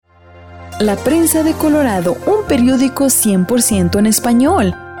La Prensa de Colorado, un periódico 100% en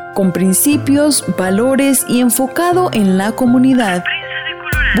español, con principios, valores y enfocado en la comunidad.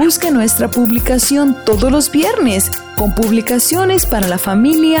 Busca nuestra publicación todos los viernes, con publicaciones para la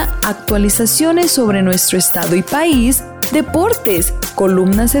familia, actualizaciones sobre nuestro estado y país, deportes,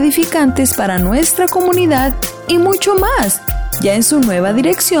 columnas edificantes para nuestra comunidad y mucho más. Ya en su nueva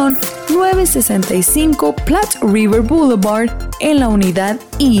dirección, 965 Platte River Boulevard, en la Unidad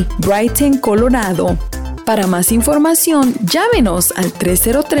I, Brighton, Colorado. Para más información, llámenos al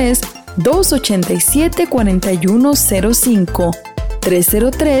 303-287-4105.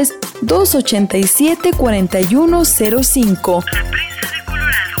 303-287-4105.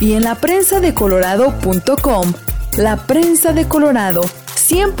 Y en laprensadecolorado.com. La Prensa de Colorado,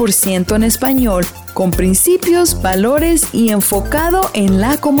 100% en español, con principios, valores y enfocado en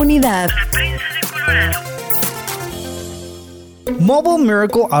la comunidad. La Prensa de Colorado. Mobile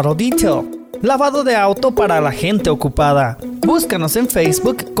Miracle Auto Detail. Lavado de auto para la gente ocupada. Búscanos en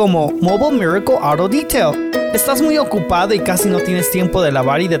Facebook como Mobile Miracle Auto Detail. ¿Estás muy ocupado y casi no tienes tiempo de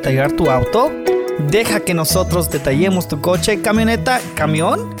lavar y detallar tu auto? Deja que nosotros detallemos tu coche, camioneta,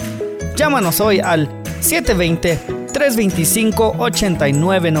 camión. Llámanos hoy al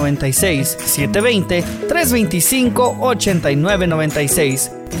 720-325-8996.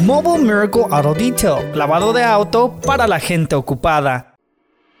 720-325-8996. Mobile Miracle Auto Detail. Lavado de auto para la gente ocupada.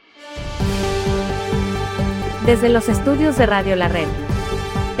 Desde los estudios de Radio La Red,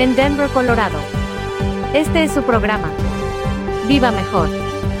 en Denver, Colorado. Este es su programa, Viva Mejor,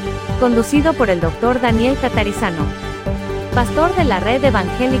 conducido por el Dr. Daniel Catarizano, pastor de la Red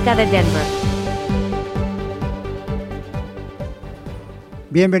Evangélica de Denver.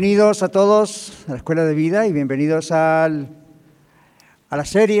 Bienvenidos a todos a la Escuela de Vida y bienvenidos a la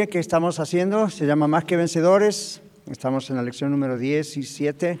serie que estamos haciendo. Se llama Más que Vencedores. Estamos en la lección número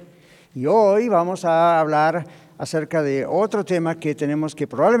 17 y hoy vamos a hablar acerca de otro tema que tenemos que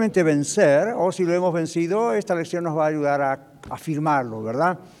probablemente vencer, o si lo hemos vencido, esta lección nos va a ayudar a afirmarlo,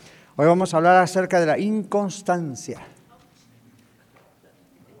 ¿verdad? Hoy vamos a hablar acerca de la inconstancia.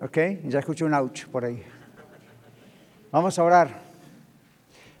 ¿Ok? Ya escuché un ouch por ahí. Vamos a orar.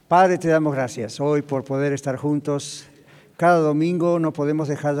 Padre, te damos gracias hoy por poder estar juntos. Cada domingo no podemos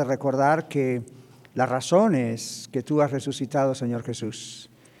dejar de recordar que la razón es que tú has resucitado, Señor Jesús.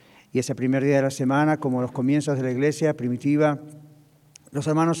 Y ese primer día de la semana, como los comienzos de la iglesia primitiva, los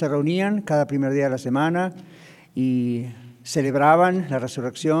hermanos se reunían cada primer día de la semana y celebraban la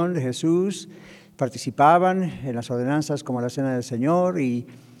resurrección de Jesús, participaban en las ordenanzas como la Cena del Señor y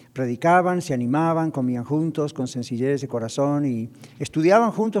predicaban, se animaban, comían juntos con sencillez de corazón y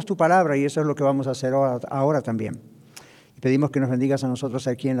estudiaban juntos tu palabra, y eso es lo que vamos a hacer ahora también. Pedimos que nos bendigas a nosotros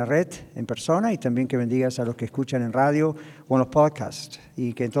aquí en la red, en persona, y también que bendigas a los que escuchan en radio o en los podcasts,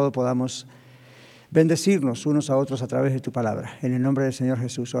 y que en todo podamos bendecirnos unos a otros a través de tu palabra. En el nombre del Señor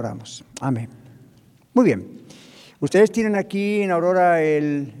Jesús oramos. Amén. Muy bien. Ustedes tienen aquí en Aurora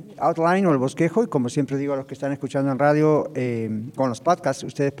el outline o el bosquejo, y como siempre digo a los que están escuchando en radio con los podcasts,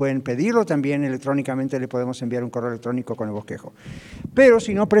 ustedes pueden pedirlo también electrónicamente, le podemos enviar un correo electrónico con el bosquejo. Pero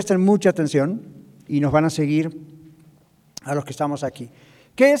si no, presten mucha atención y nos van a seguir a los que estamos aquí.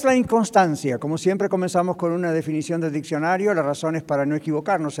 ¿Qué es la inconstancia? Como siempre comenzamos con una definición del diccionario. La razón es para no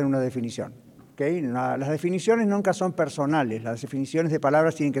equivocarnos en una definición. ¿Okay? Las definiciones nunca son personales. Las definiciones de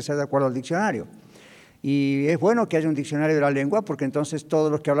palabras tienen que ser de acuerdo al diccionario. Y es bueno que haya un diccionario de la lengua, porque entonces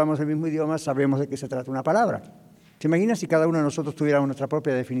todos los que hablamos el mismo idioma sabemos de qué se trata una palabra. ¿Se imagina si cada uno de nosotros tuviéramos nuestra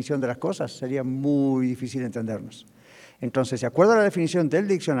propia definición de las cosas? Sería muy difícil entendernos. Entonces, de acuerdo a la definición del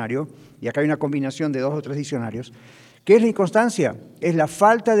diccionario, y acá hay una combinación de 2 o 3 diccionarios, ¿qué es la inconstancia? Es la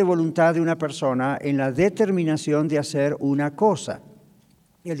falta de voluntad de una persona en la determinación de hacer una cosa.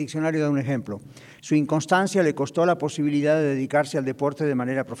 Y el diccionario da un ejemplo. Su inconstancia le costó la posibilidad de dedicarse al deporte de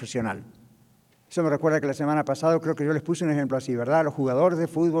manera profesional. Eso me recuerda que la semana pasada creo que yo les puse un ejemplo así, ¿verdad? Los jugadores de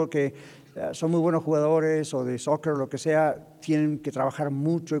fútbol que son muy buenos jugadores, o de soccer o lo que sea, tienen que trabajar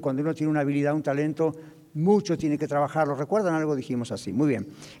mucho, y cuando uno tiene una habilidad, un talento, mucho tiene que trabajarlo. ¿Recuerdan algo? Dijimos así. Muy bien.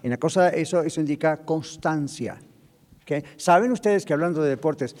 En la cosa eso indica constancia. ¿Okay? ¿Saben ustedes que, hablando de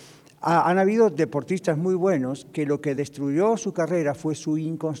deportes, han habido deportistas muy buenos que lo que destruyó su carrera fue su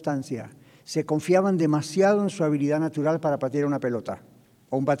inconstancia? Se confiaban demasiado en su habilidad natural para patear una pelota,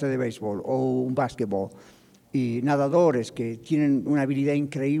 o un bate de béisbol, o un básquetbol. Y nadadores que tienen una habilidad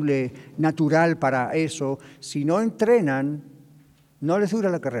increíble natural para eso, si no entrenan, no les dura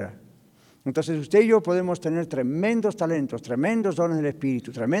la carrera. Entonces usted y yo podemos tener tremendos talentos, tremendos dones del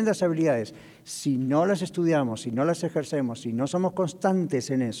Espíritu, tremendas habilidades. Si no las estudiamos, si no las ejercemos, si no somos constantes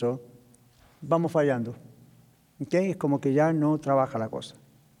en eso, vamos fallando. ¿Okay? Es como que ya no trabaja la cosa.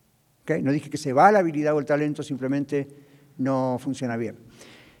 ¿Okay? No dije que se va la habilidad o el talento, simplemente no funciona bien.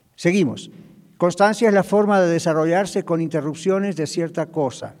 Seguimos. Constancia es la forma de desarrollarse con interrupciones de cierta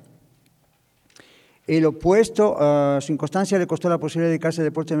cosa. El opuesto, su inconstancia le costó la posibilidad de dedicarse al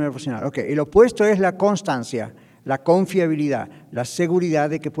deporte de manera profesional. Okay. El opuesto es la constancia, la confiabilidad, la seguridad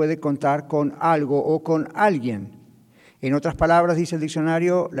de que puede contar con algo o con alguien. En otras palabras, dice el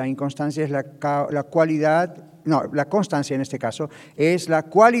diccionario, la inconstancia es la cualidad, no, la constancia en este caso, es la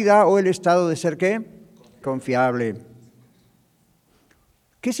cualidad o el estado de ser, ¿qué? Confiable.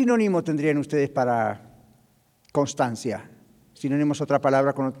 ¿Qué sinónimo tendrían ustedes para constancia? Sinónimo es otra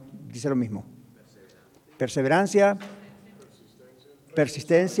palabra que dice lo mismo. Perseverancia,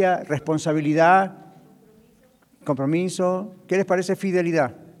 persistencia, responsabilidad, compromiso. ¿Qué les parece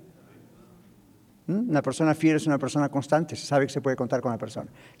fidelidad? Una persona fiel es una persona constante, se sabe que se puede contar con la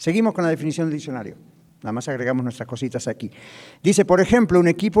persona. Seguimos con la definición del diccionario. Nada más agregamos nuestras cositas aquí. Dice, por ejemplo, un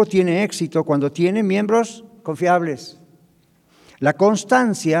equipo tiene éxito cuando tiene miembros confiables. La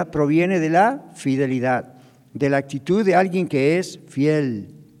constancia proviene de la fidelidad, de la actitud de alguien que es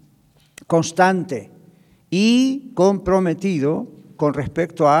fiel, constante y comprometido con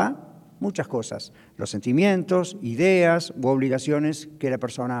respecto a muchas cosas, los sentimientos, ideas u obligaciones que la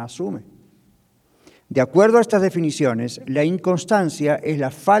persona asume. De acuerdo a estas definiciones, la inconstancia es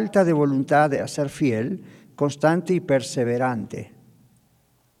la falta de voluntad de ser fiel, constante y perseverante.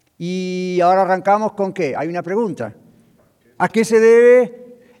 Y ahora arrancamos con ¿qué? Hay una pregunta. ¿A qué se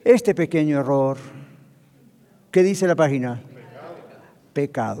debe este pequeño error? ¿Qué dice la página?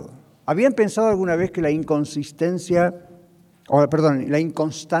 Pecado. ¿Habían pensado alguna vez que la inconstancia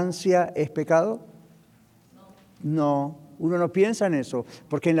es pecado? No. Uno no piensa en eso,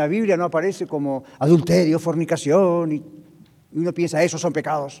 porque en la Biblia no aparece como adulterio, fornicación, y uno piensa, esos son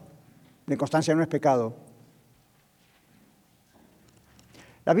pecados. La inconstancia no es pecado.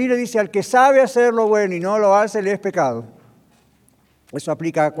 La Biblia dice, al que sabe hacer lo bueno y no lo hace, le es pecado. Eso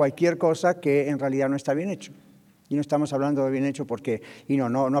aplica a cualquier cosa que en realidad no está bien hecho. Y no estamos hablando de bien hecho porque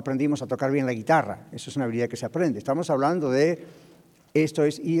no aprendimos a tocar bien la guitarra. Eso es una habilidad que se aprende. Estamos hablando de... Esto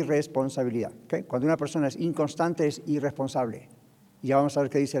es irresponsabilidad. ¿Okay? Cuando una persona es inconstante, es irresponsable. Y ya vamos a ver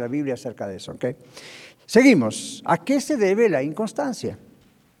qué dice la Biblia acerca de eso. ¿Okay? Seguimos. ¿A qué se debe la inconstancia?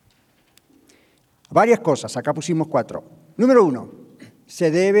 Varias cosas. Acá pusimos 4. Número 1. Se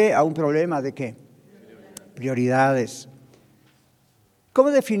debe a un problema de ¿qué? Prioridades.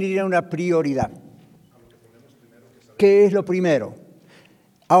 ¿Cómo definiría una prioridad? ¿Qué es lo primero?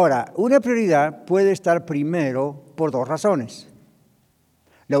 Ahora, una prioridad puede estar primero por 2 razones.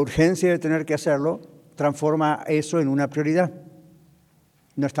 La urgencia de tener que hacerlo transforma eso en una prioridad.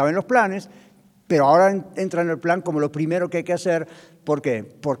 No estaba en los planes, pero ahora entra en el plan como lo primero que hay que hacer. ¿Por qué?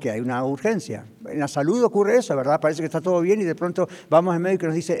 Porque hay una urgencia. En la salud ocurre eso, ¿verdad? Parece que está todo bien y de pronto vamos al médico y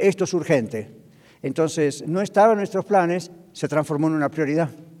nos dice, esto es urgente. Entonces, no estaba en nuestros planes, se transformó en una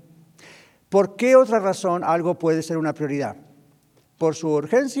prioridad. ¿Por qué otra razón algo puede ser una prioridad? ¿Por su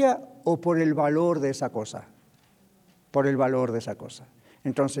urgencia o por el valor de esa cosa? Por el valor de esa cosa.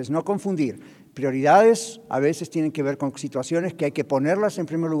 Entonces, no confundir. Prioridades a veces tienen que ver con situaciones que hay que ponerlas en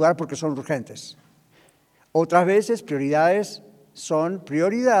primer lugar porque son urgentes. Otras veces, prioridades son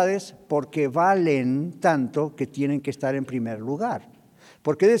prioridades porque valen tanto que tienen que estar en primer lugar.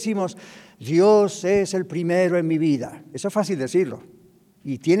 ¿Por qué decimos, Dios es el primero en mi vida? Eso es fácil decirlo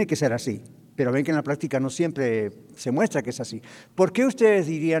y tiene que ser así. Pero ven que en la práctica no siempre se muestra que es así. ¿Por qué ustedes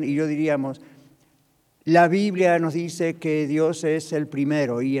dirían y yo diríamos, la Biblia nos dice que Dios es el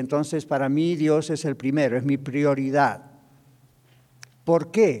primero y entonces para mí Dios es el primero, es mi prioridad?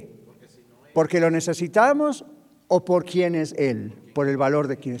 ¿Por qué? ¿Porque lo necesitamos o por quién es Él? Por el valor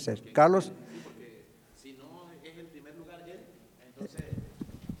de quién es Él. Carlos. Porque si no es el primer lugar Él, entonces...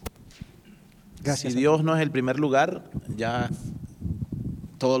 Gracias. Si Dios no es el primer lugar, ya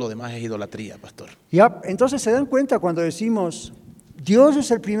todo lo demás es idolatría, pastor. Ya, entonces se dan cuenta cuando decimos... Dios es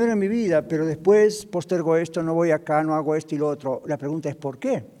el primero en mi vida, pero después postergo esto, no voy acá, no hago esto y lo otro. La pregunta es ¿por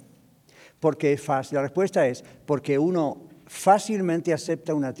qué? Porque es fácil. La respuesta es porque uno fácilmente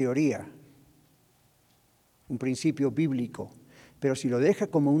acepta una teoría, un principio bíblico, pero si lo deja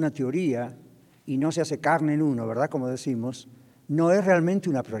como una teoría y no se hace carne en uno, ¿verdad? Como decimos, no es realmente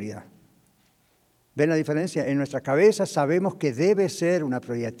una prioridad. ¿Ven la diferencia? En nuestra cabeza sabemos que debe ser una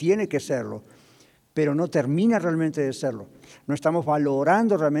prioridad, tiene que serlo, pero no termina realmente de serlo. No estamos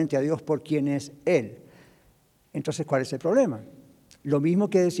valorando realmente a Dios por quien es Él. Entonces, ¿cuál es el problema? Lo mismo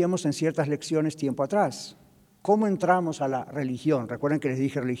que decíamos en ciertas lecciones tiempo atrás. ¿Cómo entramos a la religión? Recuerden que les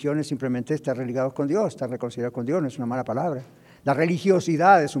dije religión es simplemente estar ligados con Dios, estar reconciliados con Dios, no es una mala palabra. La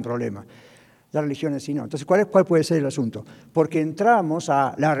religiosidad es un problema. La religión en sí no. Entonces, ¿cuál puede ser el asunto? Porque entramos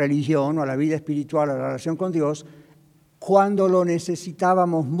a la religión o a la vida espiritual, a la relación con Dios, cuando lo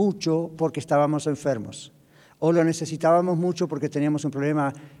necesitábamos mucho porque estábamos enfermos, o lo necesitábamos mucho porque teníamos un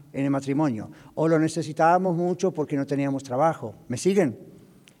problema en el matrimonio, o lo necesitábamos mucho porque no teníamos trabajo. ¿Me siguen?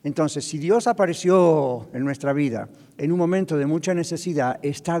 Entonces, si Dios apareció en nuestra vida en un momento de mucha necesidad,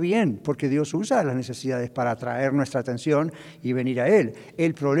 está bien, porque Dios usa las necesidades para atraer nuestra atención y venir a Él.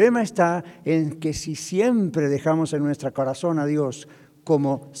 El problema está en que si siempre dejamos en nuestro corazón a Dios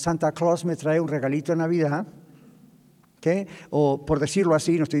como Santa Claus me trae un regalito de Navidad, ¿okay? O por decirlo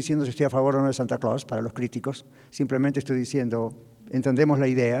así, no estoy diciendo si estoy a favor o no de Santa Claus, para los críticos, simplemente estoy diciendo, entendemos la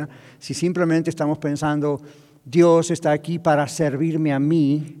idea, si simplemente estamos pensando, Dios está aquí para servirme a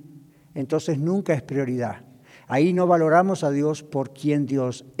mí, entonces nunca es prioridad. Ahí no valoramos a Dios por quien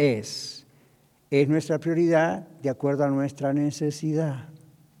Dios es. Es nuestra prioridad de acuerdo a nuestra necesidad.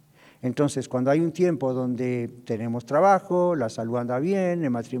 Entonces, cuando hay un tiempo donde tenemos trabajo, la salud anda bien, el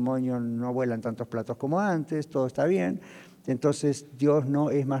matrimonio no vuelan tantos platos como antes, todo está bien, entonces Dios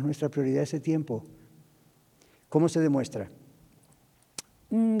no es más nuestra prioridad ese tiempo. ¿Cómo se demuestra?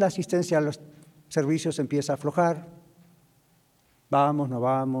 La asistencia a los servicios empieza a aflojar. Vamos, no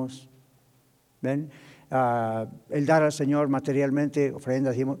vamos. ¿Ven? El dar al Señor materialmente,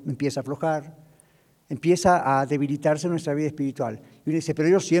 ofrendas, empieza a aflojar. Empieza a debilitarse nuestra vida espiritual. Y uno dice, pero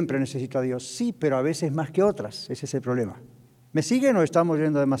yo siempre necesito a Dios. Sí, pero a veces más que otras. Ese es el problema. ¿Me siguen o estamos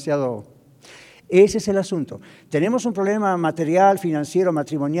yendo demasiado? Ese es el asunto. Tenemos un problema material, financiero,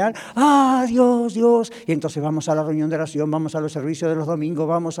 matrimonial. ¡Ah, Dios, Dios! Y entonces vamos a la reunión de oración, vamos a los servicios de los domingos,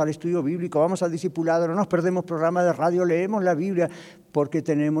 vamos al estudio bíblico, vamos al discipulado, no nos perdemos programas de radio, leemos la Biblia, porque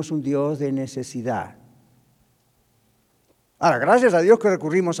tenemos un Dios de necesidad. Ahora, gracias a Dios que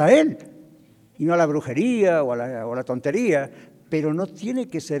recurrimos a Él, y no a la brujería o a la tontería, pero no tiene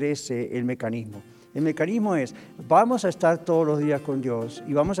que ser ese el mecanismo. El mecanismo es, vamos a estar todos los días con Dios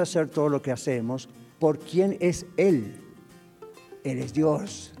y vamos a hacer todo lo que hacemos por quién es Él. Él es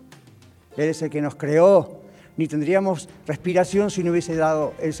Dios. Él es el que nos creó. Ni tendríamos respiración si no hubiese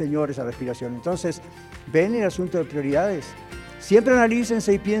dado el Señor esa respiración. Entonces, ven el asunto de prioridades. Siempre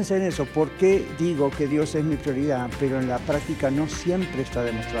analícense y piensen en eso. ¿Por qué digo que Dios es mi prioridad? Pero en la práctica no siempre está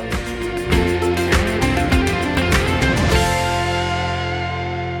demostrado eso.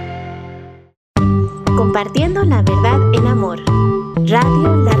 Compartiendo la verdad en amor.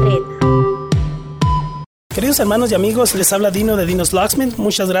 Radio La Red. Queridos hermanos y amigos, les habla Dino de Dino's Locksmith.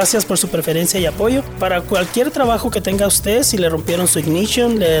 Muchas gracias por su preferencia y apoyo. Para cualquier trabajo que tenga usted, si le rompieron su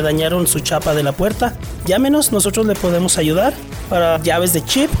ignition, le dañaron su chapa de la puerta, llámenos, nosotros le podemos ayudar. Para llaves de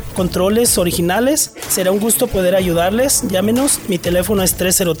chip, controles originales, será un gusto poder ayudarles. Llámenos, mi teléfono es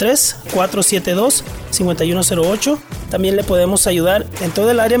 303-472-5108. También le podemos ayudar en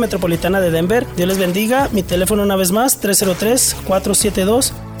toda el área metropolitana de Denver. Dios les bendiga. Mi teléfono una vez más,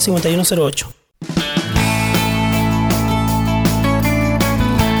 303-472-5108.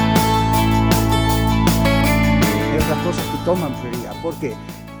 Toman prioridad. ¿Por qué?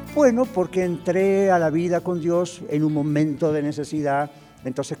 Bueno, porque entré a la vida con Dios en un momento de necesidad,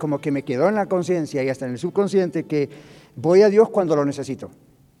 entonces como que me quedó en la conciencia y hasta en el subconsciente que voy a Dios cuando lo necesito.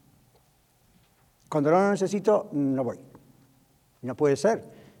 Cuando no lo necesito, no voy. No puede ser.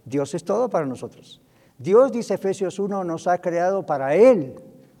 Dios es todo para nosotros. Dios, dice Efesios 1, nos ha creado para Él,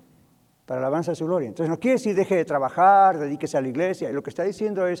 para la alabanza de su gloria. Entonces no quiere decir deje de trabajar, dedíquese a la iglesia. Lo que está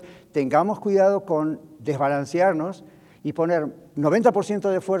diciendo es tengamos cuidado con desbalancearnos y poner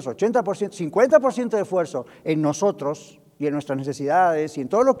 90% de esfuerzo, 80%, 50% de esfuerzo en nosotros y en nuestras necesidades y en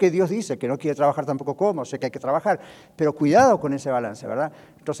todo lo que Dios dice, que no quiere trabajar tampoco como, sé que hay que trabajar, pero cuidado con ese balance, ¿verdad?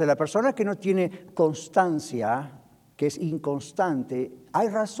 Entonces la persona que no tiene constancia, que es inconstante, hay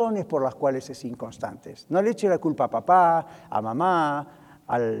razones por las cuales es inconstante. No le eche la culpa a papá, a mamá,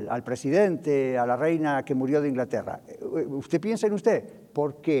 al presidente, a la reina que murió de Inglaterra. Usted piensa en usted,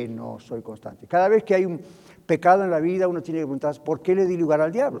 ¿por qué no soy constante? Cada vez que hay un pecado en la vida, uno tiene que preguntarse, ¿por qué le di lugar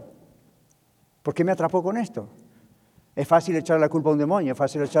al diablo? ¿Por qué me atrapó con esto? Es fácil echar la culpa a un demonio, es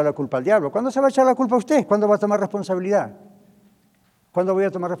fácil echar la culpa al diablo. ¿Cuándo se va a echar la culpa a usted? ¿Cuándo va a tomar responsabilidad? ¿Cuándo voy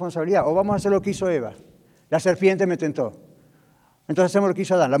a tomar responsabilidad? ¿O vamos a hacer lo que hizo Eva? La serpiente me tentó. Entonces hacemos lo que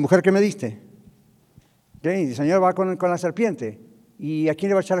hizo Adán, la mujer que me diste. Y el Señor va con la serpiente. ¿Y a quién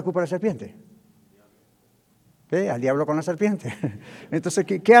le va a echar la culpa a la serpiente? Al diablo con la serpiente. Entonces,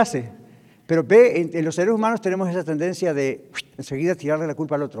 ¿qué hace? Pero en los seres humanos tenemos esa tendencia de enseguida tirarle la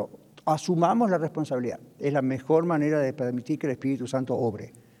culpa al otro. Asumamos la responsabilidad. Es la mejor manera de permitir que el Espíritu Santo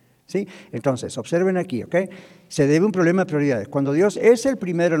obre. ¿Sí? Entonces, observen aquí, ¿ok? Se debe a un problema de prioridades. Cuando Dios es el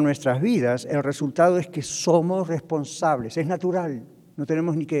primero en nuestras vidas, el resultado es que somos responsables. Es natural. no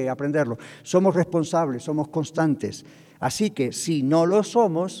tenemos ni que aprenderlo. Somos responsables, somos constantes. Así que si no lo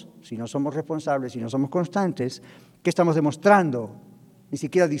somos, si no somos responsables, si no somos constantes, ¿qué estamos demostrando? Ni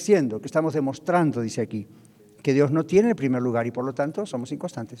siquiera diciendo, ¿qué estamos demostrando? Dice aquí, que Dios no tiene el primer lugar y por lo tanto somos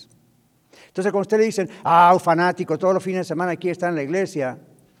inconstantes. Entonces cuando usted le dicen, fanático, todos los fines de semana aquí está en la iglesia,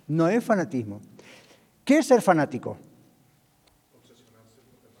 no es fanatismo. ¿Qué es ser fanático?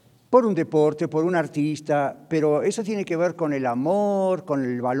 Por un deporte, por un artista, pero eso tiene que ver con el amor, con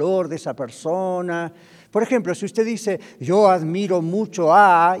el valor de esa persona. Por ejemplo, si usted dice, yo admiro mucho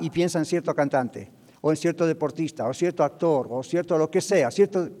a, y piensa en cierto cantante, o en cierto deportista, o cierto actor, o cierto lo que sea,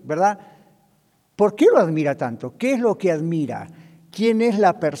 cierto, ¿verdad? ¿Por qué lo admira tanto? ¿Qué es lo que admira? ¿Quién es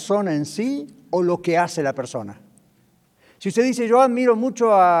la persona en sí o lo que hace la persona? Si usted dice, yo admiro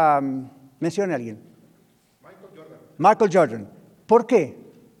mucho a, mencione a alguien. Michael Jordan. ¿Por qué?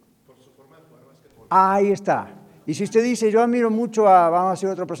 Ahí está. Y si usted dice, yo admiro mucho a, vamos a decir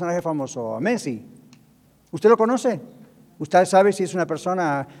otro personaje famoso, a Messi. ¿Usted lo conoce? ¿Usted sabe si es una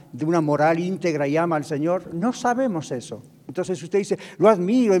persona de una moral íntegra y ama al Señor? No sabemos eso. Entonces usted dice, lo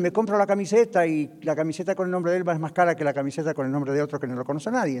admiro y me compro la camiseta y la camiseta con el nombre de él es más cara que la camiseta con el nombre de otro que no lo conoce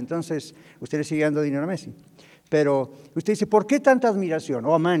a nadie. Entonces usted le sigue dando dinero a Messi. Pero usted dice, ¿por qué tanta admiración?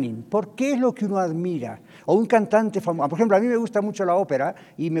 O a Manning, ¿por qué es lo que uno admira? O un cantante famoso. Por ejemplo, a mí me gusta mucho la ópera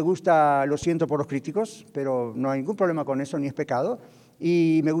y me gusta, lo siento por los críticos, pero no hay ningún problema con eso, ni es pecado.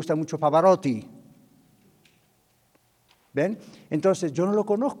 Y me gusta mucho Pavarotti. ¿Ven? Entonces, yo no lo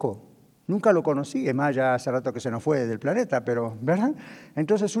conozco. Nunca lo conocí, es más, ya hace rato que se nos fue del planeta, pero, ¿verdad?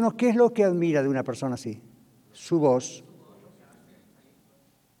 Entonces, uno, ¿qué es lo que admira de una persona así? Su voz.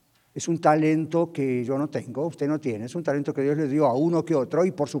 Es un talento que yo no tengo, usted no tiene, es un talento que Dios le dio a uno que otro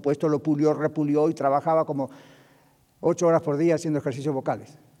y por supuesto lo pulió, repulió y trabajaba como 8 horas por día haciendo ejercicios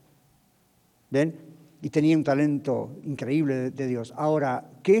vocales. ¿Ven? Y tenía un talento increíble de Dios.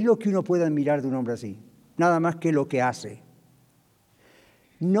 Ahora, ¿qué es lo que uno puede admirar de un hombre así? Nada más que lo que hace.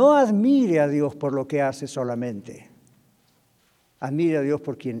 No admire a Dios por lo que hace solamente. Admire a Dios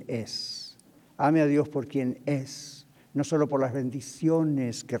por quien es. Ame a Dios por quien es. No solo por las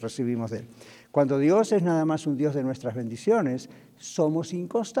bendiciones que recibimos de Él. Cuando Dios es nada más un Dios de nuestras bendiciones, somos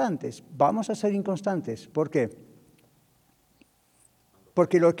inconstantes. Vamos a ser inconstantes. ¿Por qué?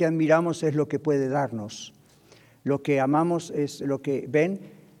 Porque lo que admiramos es lo que puede darnos. Lo que amamos es lo que, ven,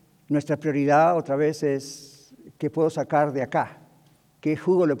 nuestra prioridad otra vez es ¿qué puedo sacar de acá? ¿Qué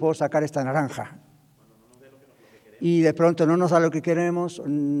jugo le puedo sacar a esta naranja? Y de pronto no nos da lo que queremos,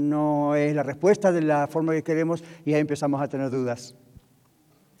 no es la respuesta de la forma que queremos y ahí empezamos a tener dudas.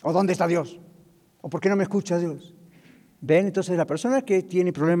 ¿O dónde está Dios? ¿O por qué no me escucha Dios? ¿Ven? Entonces la persona que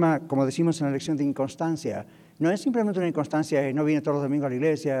tiene problema, como decimos en la lección de inconstancia, no es simplemente una inconstancia de no viene todos los domingos a la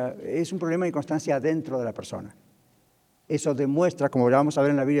iglesia, es un problema de inconstancia dentro de la persona. Eso demuestra, como vamos a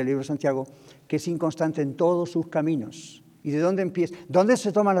ver en la Biblia, el libro de Santiago, que es inconstante en todos sus caminos. ¿Y de dónde empieza? ¿Dónde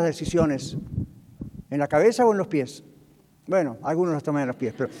se toman las decisiones? ¿En la cabeza o en los pies? Bueno, algunos las toman en los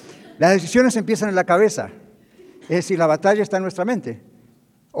pies, pero las decisiones empiezan en la cabeza. Es decir, la batalla está en nuestra mente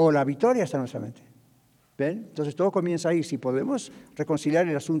o la victoria está en nuestra mente. ¿Ven? Entonces todo comienza ahí. Si podemos reconciliar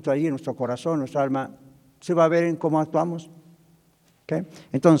el asunto ahí en nuestro corazón, nuestra alma, se va a ver en cómo actuamos. ¿Okay?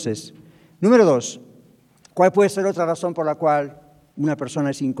 Entonces, número 2, ¿cuál puede ser otra razón por la cual una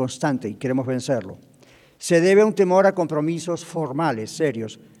persona es inconstante y queremos vencerlo? Se debe a un temor a compromisos formales,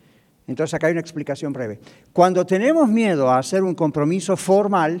 serios. Entonces acá hay una explicación breve. Cuando tenemos miedo a hacer un compromiso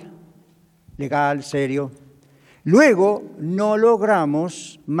formal, legal, serio, luego no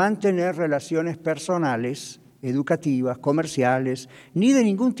logramos mantener relaciones personales, educativas, comerciales, ni de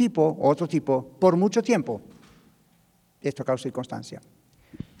ningún tipo, otro tipo, por mucho tiempo. Esto causa inconstancia.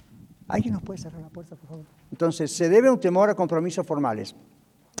 ¿Alguien nos puede cerrar la puerta, por favor? Entonces, se debe a un temor a compromisos formales.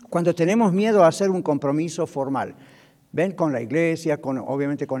 Cuando tenemos miedo a hacer un compromiso formal, ven, con la iglesia,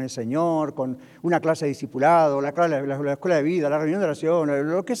 obviamente con el Señor, con una clase de discipulado, la escuela de vida, la reunión de oración,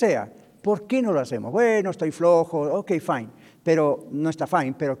 lo que sea. ¿Por qué no lo hacemos? Bueno, estoy flojo, ok, fine. Pero no está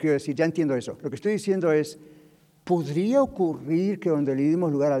fine, pero quiero decir, ya entiendo eso. Lo que estoy diciendo es, ¿podría ocurrir que donde le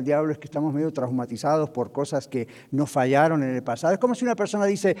dimos lugar al diablo es que estamos medio traumatizados por cosas que nos fallaron en el pasado? Es como si una persona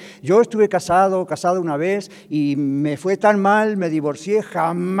dice, yo estuve casado una vez y me fue tan mal, me divorcié,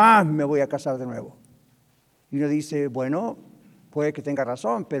 jamás me voy a casar de nuevo. Y uno dice, bueno, puede que tenga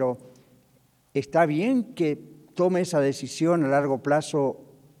razón, pero ¿está bien que tome esa decisión a largo plazo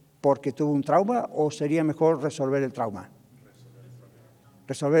porque tuvo un trauma o sería mejor resolver el trauma?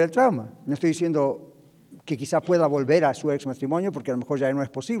 Resolver el trauma. No estoy diciendo que quizá pueda volver a su ex matrimonio porque a lo mejor ya no es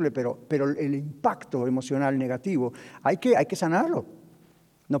posible, pero el impacto emocional negativo hay que sanarlo.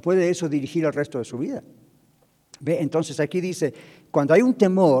 No puede eso dirigir el resto de su vida. ¿Ve? Entonces aquí dice, cuando hay un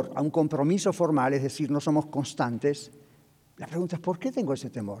temor a un compromiso formal, es decir, no somos constantes, la pregunta es, ¿por qué tengo ese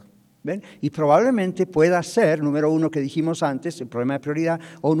temor? ¿Ven? Y probablemente pueda ser, número 1 que dijimos antes, el problema de prioridad,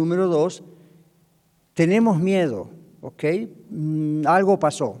 o número 2, tenemos miedo, ¿ok? Algo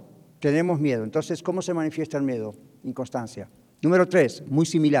pasó, tenemos miedo. Entonces, ¿cómo se manifiesta el miedo? Inconstancia. Número 3, muy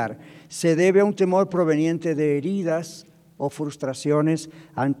similar, se debe a un temor proveniente de heridas o frustraciones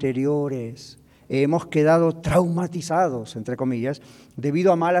anteriores. Hemos quedado traumatizados, entre comillas,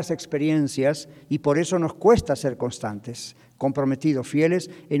 debido a malas experiencias y por eso nos cuesta ser constantes, comprometidos, fieles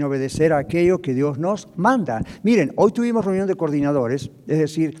en obedecer a aquello que Dios nos manda. Miren, hoy tuvimos reunión de coordinadores, es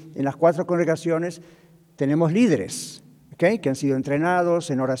decir, en las 4 congregaciones tenemos líderes, ¿okay? Que han sido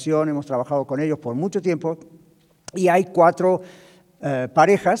entrenados en oración, hemos trabajado con ellos por mucho tiempo y hay 4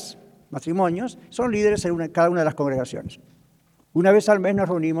 parejas, matrimonios, son líderes en cada una de las congregaciones. Una vez al mes nos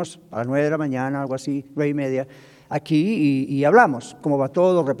reunimos a las 9 de la mañana, algo así, 9:30, aquí y hablamos cómo va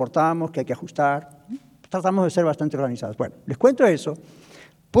todo, reportamos que hay que ajustar. Tratamos de ser bastante organizados. Bueno, les cuento eso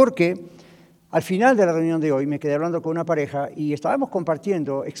porque al final de la reunión de hoy me quedé hablando con una pareja y estábamos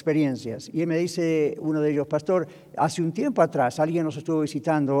compartiendo experiencias. Y me dice uno de ellos, pastor, hace un tiempo atrás alguien nos estuvo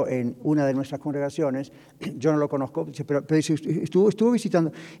visitando en una de nuestras congregaciones, yo no lo conozco, pero dice, estuvo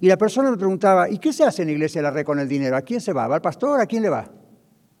visitando. Y la persona me preguntaba, ¿y qué se hace en la iglesia de la Red con el dinero? ¿A quién se va? ¿Va al pastor? ¿A quién le va?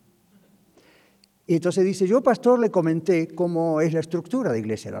 Y entonces dice, yo, pastor, le comenté cómo es la estructura de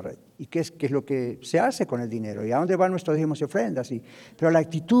Iglesia de la Red y qué es lo que se hace con el dinero y a dónde van nuestros diezmos y ofrendas. Pero la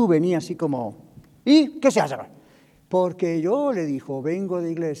actitud venía así como, ¿y qué se hace? Porque yo le dijo, vengo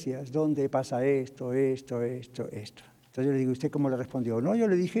de iglesias donde pasa esto. Entonces yo le digo, ¿usted cómo le respondió? No, yo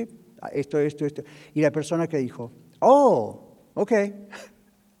le dije esto. Y la persona que dijo, oh, ok.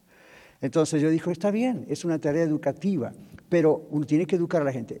 Entonces yo dije, está bien, es una tarea educativa. Pero uno tiene que educar a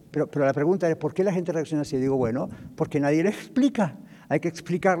la gente. Pero la pregunta es, ¿por qué la gente reacciona así? Y digo, bueno, porque nadie les explica. Hay que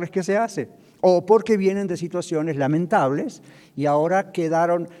explicarles qué se hace. O porque vienen de situaciones lamentables y ahora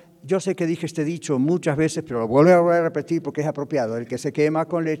quedaron... Yo sé que dije este dicho muchas veces, pero lo vuelvo a repetir porque es apropiado. El que se quema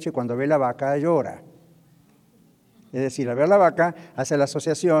con leche cuando ve la vaca llora. Es decir, al ver la vaca, hace la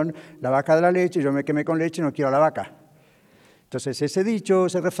asociación, la vaca de la leche, yo me quemé con leche, no quiero a la vaca. Entonces, ese dicho,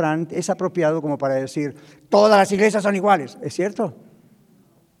 ese refrán, es apropiado como para decir, todas las iglesias son iguales. ¿Es cierto?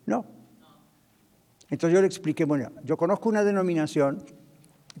 No. Entonces yo le expliqué, bueno, yo conozco una denominación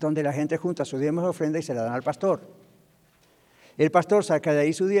donde la gente junta sus diezmos de ofrenda y se la dan al pastor. El pastor saca de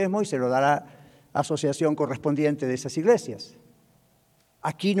ahí su diezmo y se lo da a la asociación correspondiente de esas iglesias.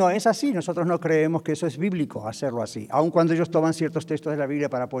 Aquí no es así, nosotros no creemos que eso es bíblico, hacerlo así, aun cuando ellos toman ciertos textos de la Biblia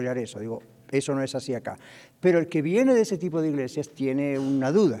para apoyar eso. Digo, eso no es así acá. Pero el que viene de ese tipo de iglesias tiene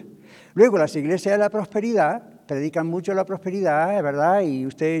una duda. Luego, las iglesias de la prosperidad predican mucho la prosperidad, ¿verdad? Y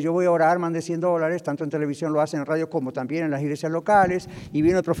yo voy a orar, mande $100, tanto en televisión lo hacen, en radio, como también en las iglesias locales, y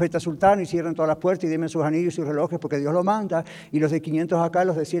viene el profeta sultano y cierran todas las puertas y denme sus anillos y sus relojes porque Dios lo manda, y los de 500 acá,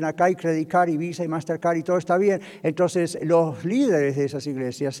 los de 100 acá, y Credit Card, y Visa, y Mastercard, y todo está bien. Entonces, los líderes de esas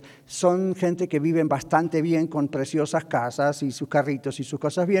iglesias son gente que viven bastante bien con preciosas casas y sus carritos y sus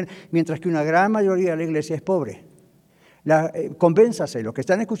cosas bien, mientras que una gran mayoría de la iglesia es pobre. Convénzase, los que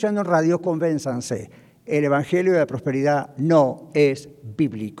están escuchando en radio, convénzanse. El evangelio de la prosperidad no es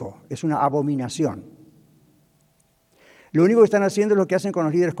bíblico, es una abominación. Lo único que están haciendo es lo que hacen con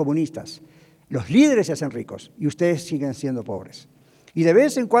los líderes comunistas. Los líderes se hacen ricos y ustedes siguen siendo pobres. Y de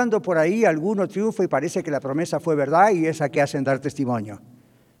vez en cuando por ahí alguno triunfa y parece que la promesa fue verdad y es a que hacen dar testimonio.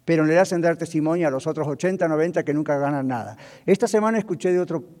 Pero le hacen dar testimonio a los otros 80, 90 que nunca ganan nada. Esta semana escuché de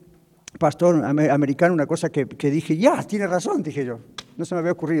otro pastor americano una cosa que dije, ya, tiene razón, dije yo. No se me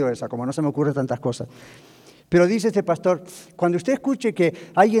había ocurrido esa, como no se me ocurren tantas cosas. Pero dice este pastor, cuando usted escuche que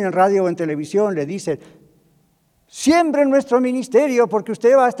alguien en radio o en televisión le dice, siembre en nuestro ministerio porque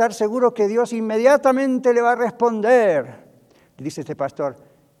usted va a estar seguro que Dios inmediatamente le va a responder. Dice este pastor,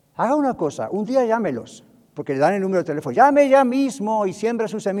 haga una cosa, un día llámelos, porque le dan el número de teléfono, llame ya mismo y siembre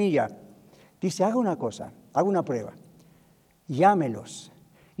su semilla. Dice, haga una cosa, haga una prueba, llámelos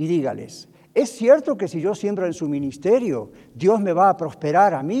y dígales, ¿es cierto que si yo siembro en su ministerio, Dios me va a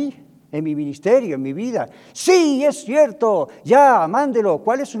prosperar a mí, en mi ministerio, en mi vida? Sí, es cierto, ya, mándelo.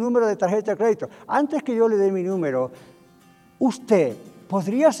 ¿Cuál es su número de tarjeta de crédito? Antes que yo le dé mi número, ¿usted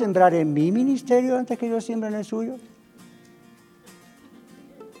podría sembrar en mi ministerio antes que yo siembre en el suyo?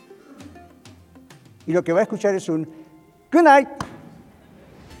 Y lo que va a escuchar es un good night,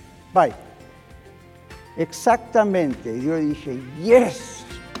 bye. Exactamente. Y yo le dije, yes.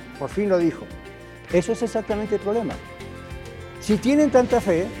 Por fin lo dijo. Eso es exactamente el problema. Si tienen tanta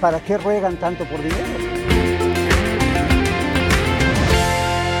fe, ¿para qué ruegan tanto por dinero?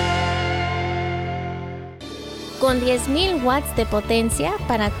 con 10.000 watts de potencia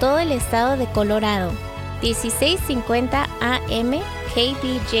para todo el estado de Colorado. 1650 AM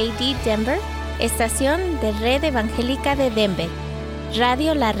KBJD Denver, estación de Red Evangélica de Denver.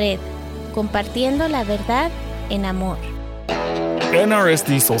 Radio La Red, compartiendo la verdad en amor. NRS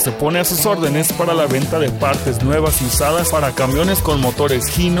Diesel se pone a sus órdenes para la venta de partes nuevas y usadas para camiones con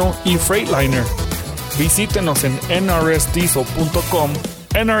motores Hino y Freightliner. Visítenos en nrsdiesel.com,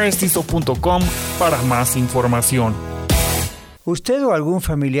 nrsdiesel.com para más información. ¿Usted o algún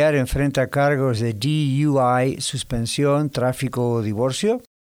familiar enfrenta cargos de DUI, suspensión, tráfico o divorcio?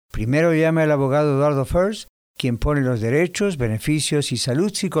 Primero llame al abogado Eduardo First, quien pone los derechos, beneficios y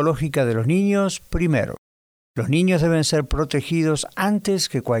salud psicológica de los niños primero. Los niños deben ser protegidos antes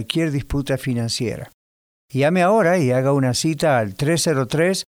que cualquier disputa financiera. Llame ahora y haga una cita al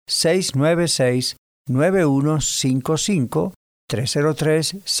 303-696-9155,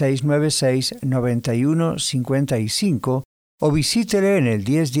 303-696-9155 o visítele en el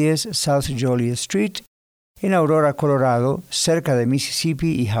 1010 South Joliet Street, en Aurora, Colorado, cerca de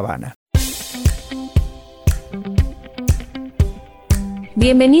Mississippi y Havana.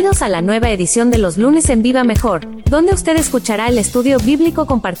 Bienvenidos a la nueva edición de los lunes en Viva Mejor, donde usted escuchará el estudio bíblico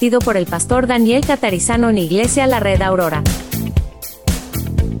compartido por el pastor Daniel Catarizano en Iglesia La Red Aurora.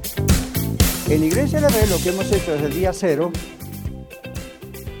 En Iglesia La Red lo que hemos hecho desde el día cero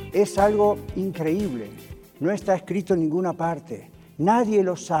es algo increíble. No está escrito en ninguna parte. Nadie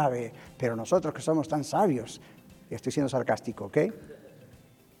lo sabe, pero nosotros que somos tan sabios, estoy siendo sarcástico, ¿ok?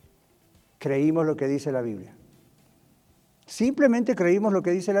 Creímos lo que dice la Biblia. Simplemente creímos lo que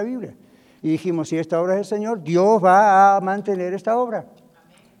dice la Biblia. Y dijimos, si esta obra es del Señor, Dios va a mantener esta obra.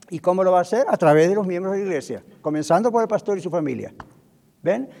 ¿Y cómo lo va a hacer? A través de los miembros de la iglesia, comenzando por el pastor y su familia.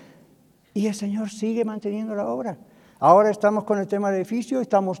 ¿Ven? Y el Señor sigue manteniendo la obra. Ahora estamos con el tema del edificio,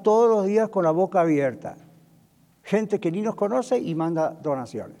 estamos todos los días con la boca abierta. Gente que ni nos conoce y manda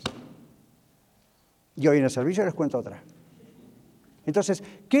donaciones. Y hoy en el servicio les cuento otra. Entonces,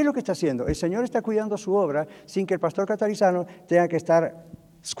 ¿qué es lo que está haciendo? El Señor está cuidando su obra sin que el pastor Catarizano tenga que estar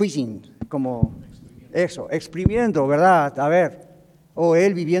squeezing, como eso, exprimiendo, ¿verdad? A ver, o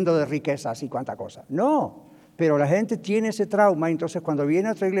él viviendo de riquezas y cuánta cosa. No, pero la gente tiene ese trauma, entonces cuando viene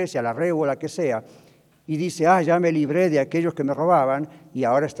a otra iglesia, la Red o la que sea, y dice, ya me libré de aquellos que me robaban y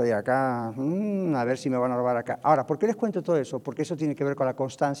ahora estoy acá, a ver si me van a robar acá. Ahora, ¿por qué les cuento todo eso? Porque eso tiene que ver con la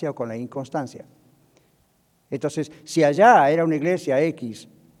constancia o con la inconstancia. Entonces, si allá era una iglesia X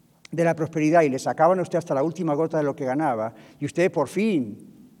de la prosperidad y le sacaban a usted hasta la última gota de lo que ganaba, y usted por fin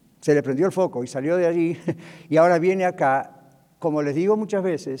se le prendió el foco y salió de allí, y ahora viene acá, como les digo muchas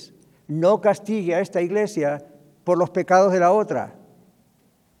veces, no castigue a esta iglesia por los pecados de la otra.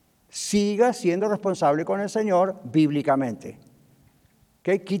 Siga siendo responsable con el Señor bíblicamente.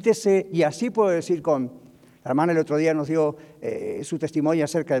 ¿Okay? Quítese, y así puedo decir con... La hermana el otro día nos dio su testimonio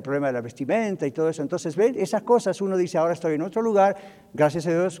acerca del problema de la vestimenta y todo eso. Entonces, ven, esas cosas uno dice, ahora estoy en otro lugar, gracias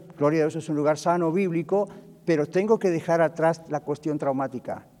a Dios, gloria a Dios, es un lugar sano, bíblico, pero tengo que dejar atrás la cuestión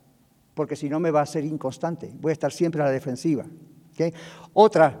traumática, porque si no me va a ser inconstante, voy a estar siempre a la defensiva. ¿Okay?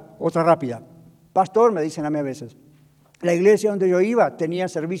 Otra rápida. Pastor, me dicen a mí a veces, la iglesia donde yo iba tenía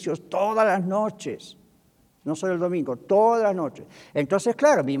servicios todas las noches. No solo el domingo, todas las noches. Entonces,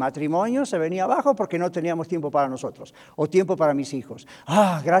 claro, mi matrimonio se venía abajo porque no teníamos tiempo para nosotros o tiempo para mis hijos.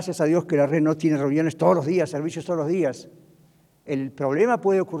 Gracias a Dios que la Red no tiene reuniones todos los días, servicios todos los días. El problema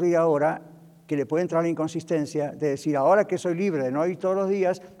puede ocurrir ahora que le puede entrar la inconsistencia de decir, ahora que soy libre de no ir todos los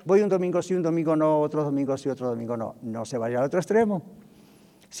días, voy un domingo sí, un domingo no, otro domingo sí, otro domingo no. No se vaya al otro extremo.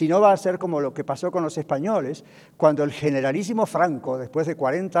 Si no va a ser como lo que pasó con los españoles, cuando el generalísimo Franco, después de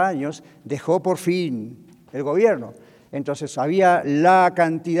 40 años, dejó por fin el gobierno. Entonces había la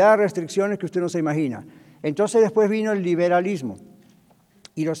cantidad de restricciones que usted no se imagina. Entonces después vino el liberalismo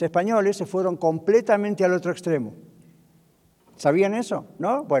y los españoles se fueron completamente al otro extremo. ¿Sabían eso?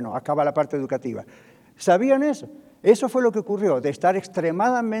 ¿No? Bueno, acaba la parte educativa. ¿Sabían eso? Eso fue lo que ocurrió, de estar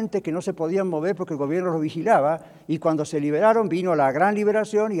extremadamente que no se podían mover porque el gobierno los vigilaba, y cuando se liberaron vino la gran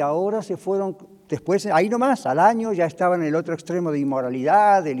liberación y ahora se fueron, después, ahí nomás, al año ya estaban en el otro extremo de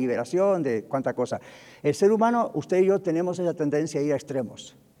inmoralidad, de liberación, de cuánta cosa. El ser humano, usted y yo tenemos esa tendencia a ir a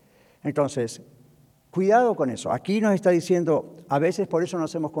extremos. Entonces, cuidado con eso. Aquí nos está diciendo, a veces por eso no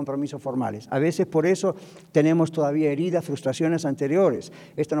hacemos compromisos formales, a veces por eso tenemos todavía heridas, frustraciones anteriores.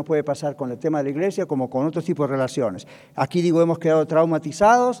 Esto no puede pasar con el tema de la iglesia como con otros tipos de relaciones. Aquí digo, hemos quedado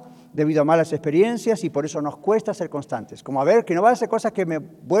traumatizados debido a malas experiencias y por eso nos cuesta ser constantes. Como a ver, que no va a hacer cosas que me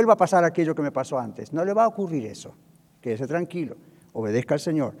vuelva a pasar aquello que me pasó antes. No le va a ocurrir eso. Quédese tranquilo, obedezca al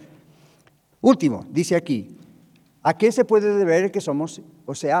Señor. Último, dice aquí, ¿a qué se puede deber que somos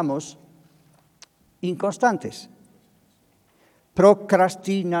o seamos inconstantes.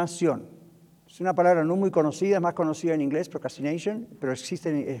 Procrastinación. Es una palabra no muy conocida, es más conocida en inglés, procrastination, pero existe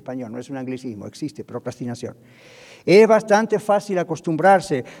en español, no es un anglicismo, existe procrastinación. Es bastante fácil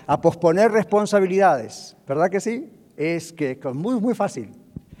acostumbrarse a posponer responsabilidades, ¿verdad que sí? Es que es muy fácil.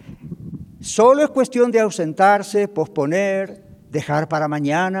 Solo es cuestión de ausentarse, posponer, dejar para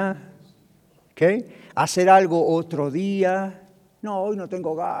mañana, ¿okay? Hacer algo otro día. No, hoy no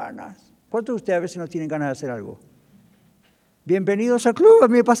tengo ganas. ¿Cuántos de ustedes a veces no tienen ganas de hacer algo? Bienvenidos al club, a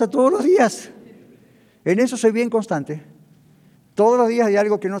mí me pasa todos los días. En eso soy bien constante. Todos los días hay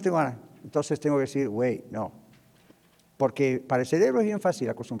algo que no tengo ganas. Entonces tengo que decir, wait, no. Porque para el cerebro es bien fácil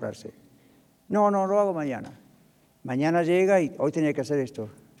acostumbrarse. No, lo hago mañana. Mañana llega y hoy tenía que hacer esto.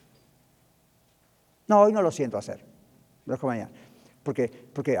 No, hoy no lo siento hacer. Lo dejo mañana.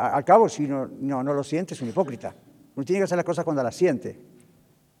 Porque al cabo, si no lo siente, es un hipócrita. Uno tiene que hacer las cosas cuando las siente.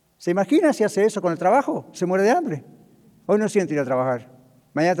 ¿Se imagina si hace eso con el trabajo? Se muere de hambre. Hoy no siente ir a trabajar.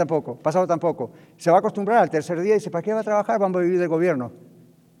 Mañana tampoco, pasado tampoco. Se va a acostumbrar al tercer día y dice, ¿para qué va a trabajar? Vamos a vivir del gobierno.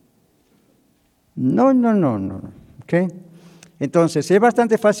 No. ¿Okay? Entonces, es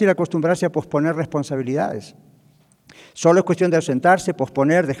bastante fácil acostumbrarse a posponer responsabilidades. Solo es cuestión de ausentarse,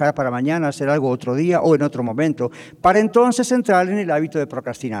 posponer, dejar para mañana, hacer algo otro día o en otro momento, para entonces entrar en el hábito de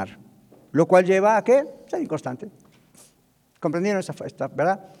procrastinar. Lo cual lleva a ¿qué? Ser inconstante. ¿Comprendieron esta,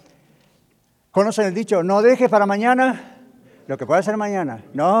 verdad? ¿Conocen el dicho, no dejes para mañana lo que puede hacer mañana?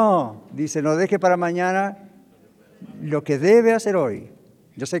 No, dice, no deje para mañana lo que debe hacer hoy.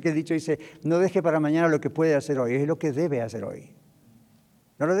 Yo sé que el dicho dice, no deje para mañana lo que puede hacer hoy, es lo que debe hacer hoy.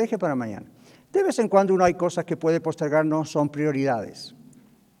 No lo deje para mañana. De vez en cuando uno hay cosas que puede postergar, no son prioridades.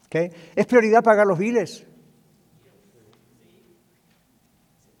 ¿Okay? ¿Es prioridad pagar los biles?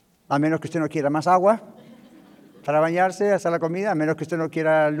 A menos que usted no quiera más agua para bañarse, hacer la comida, a menos que usted no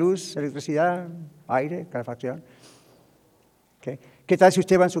quiera luz, electricidad, aire, calefacción. ¿Okay? ¿Qué tal si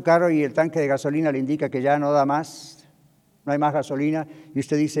usted va en su carro y el tanque de gasolina le indica que ya no da más, no hay más gasolina, y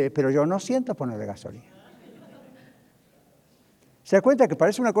usted dice, pero yo no siento ponerle gasolina? Se da cuenta que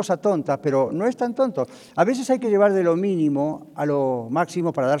parece una cosa tonta, pero no es tan tonto. A veces hay que llevar de lo mínimo a lo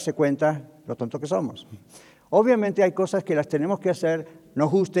máximo para darse cuenta lo tonto que somos. Obviamente hay cosas que las tenemos que hacer, nos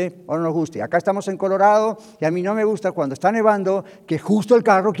guste o no nos guste. Acá estamos en Colorado y a mí no me gusta cuando está nevando que justo el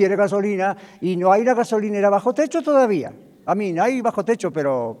carro quiere gasolina y no hay una gasolinera bajo techo todavía. A mí no hay bajo techo,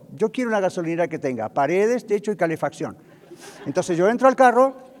 pero yo quiero una gasolinera que tenga paredes, techo y calefacción. Entonces yo entro al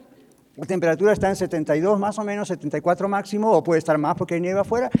carro, la temperatura está en 72 más o menos, 74 máximo, o puede estar más porque hay nieve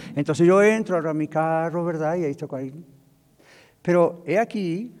afuera. Entonces yo entro a mi carro, ¿verdad? Y ahí estoy ahí. Pero he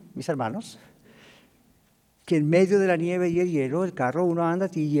aquí, mis hermanos, que en medio de la nieve y el hielo, el carro uno anda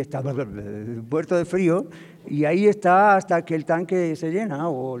y está muerto de frío, y ahí está hasta que el tanque se llena,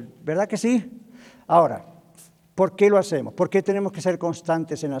 ¿verdad que sí? Ahora, ¿por qué lo hacemos? ¿Por qué tenemos que ser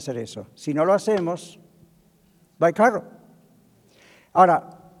constantes en hacer eso? Si no lo hacemos, va el carro. Ahora,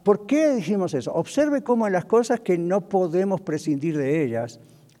 ¿por qué decimos eso? Observe cómo en las cosas que no podemos prescindir de ellas,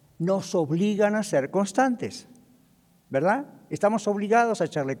 nos obligan a ser constantes, ¿verdad? Estamos obligados a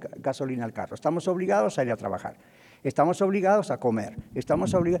echarle gasolina al carro, estamos obligados a ir a trabajar, estamos obligados a comer,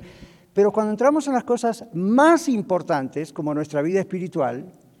 estamos obligados. Pero cuando entramos en las cosas más importantes, como nuestra vida espiritual,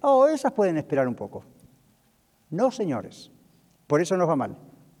 esas pueden esperar un poco. No, señores, por eso nos va mal.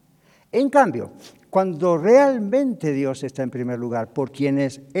 En cambio, cuando realmente Dios está en primer lugar por quien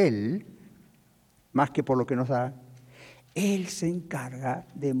es Él, más que por lo que nos da, Él se encarga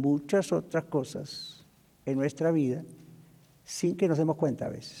de muchas otras cosas en nuestra vida sin que nos demos cuenta a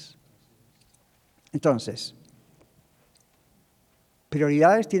veces. Entonces,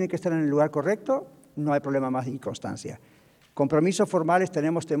 prioridades tienen que estar en el lugar correcto, no hay problema más de inconstancia. Compromisos formales,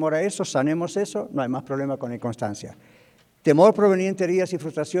 tenemos temor a eso, sanemos eso, no hay más problema con inconstancia. Temor proveniente de heridas y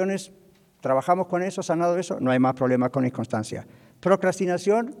frustraciones, trabajamos con eso, sanado eso, no hay más problema con inconstancia.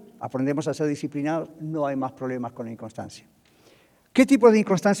 Procrastinación, aprendemos a ser disciplinados, no hay más problemas con inconstancia. ¿Qué tipo de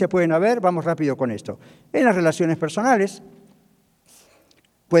inconstancia pueden haber? Vamos rápido con esto. En las relaciones personales,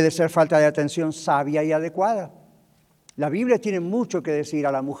 puede ser falta de atención sabia y adecuada. La Biblia tiene mucho que decir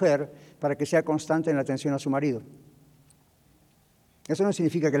a la mujer para que sea constante en la atención a su marido. Eso no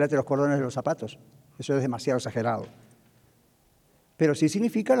significa que le ate los cordones de los zapatos. Eso es demasiado exagerado. Pero sí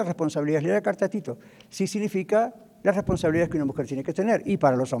significa las responsabilidades. Lea la carta a Tito. Sí significa las responsabilidades que una mujer tiene que tener. Y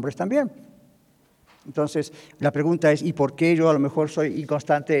para los hombres también. Entonces, la pregunta es, ¿y por qué yo a lo mejor soy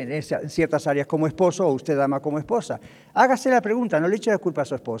inconstante en ciertas áreas como esposo o usted ama como esposa? Hágase la pregunta, no le eche la culpa a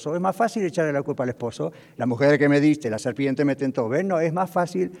su esposo. Es más fácil echarle la culpa al esposo. La mujer que me diste, la serpiente me tentó. ¿Ven? No, es más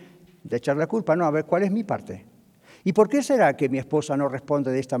fácil de echar la culpa. No, a ver, ¿cuál es mi parte? ¿Y por qué será que mi esposa no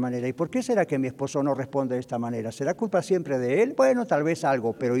responde de esta manera? ¿Y por qué será que mi esposo no responde de esta manera? ¿Será culpa siempre de él? Bueno, tal vez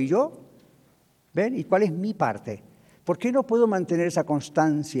algo, pero ¿y yo? ¿Ven? ¿Y cuál es mi parte? ¿Por qué no puedo mantener esa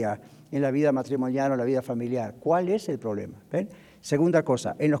constancia en la vida matrimonial o en la vida familiar? ¿Cuál es el problema? ¿Ven? Segunda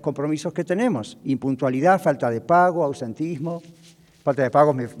cosa, en los compromisos que tenemos, impuntualidad, falta de pago, ausentismo. Falta de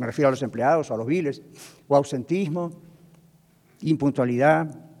pago me refiero a los empleados o a los biles, o ausentismo, impuntualidad.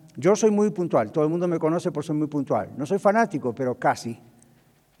 Yo soy muy puntual, todo el mundo me conoce por ser muy puntual. No soy fanático, pero casi.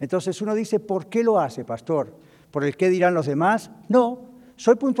 Entonces uno dice, ¿por qué lo hace, pastor? ¿Por el qué dirán los demás? No,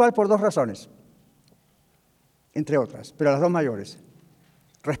 soy puntual por 2 razones, entre otras, pero las 2 mayores.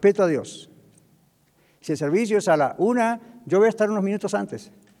 Respeto a Dios. Si el servicio es a la 1, yo voy a estar unos minutos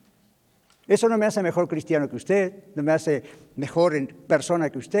antes. Eso no me hace mejor cristiano que usted, no me hace mejor persona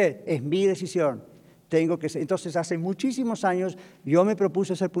que usted, es mi decisión. Tengo que ser. Entonces, hace muchísimos años yo me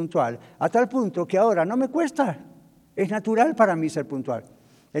propuse ser puntual, a tal punto que ahora no me cuesta, es natural para mí ser puntual.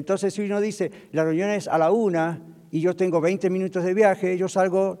 Entonces, si uno dice, la reunión es a la 1 y yo tengo 20 minutos de viaje, yo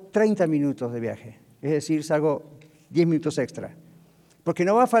salgo 30 minutos de viaje, es decir, salgo 10 minutos extra. Porque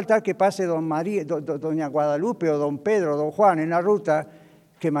no va a faltar que pase doña Guadalupe o don Pedro o don Juan en la ruta,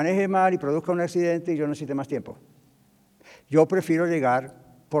 que maneje mal y produzca un accidente y yo necesite más tiempo. Yo prefiero llegar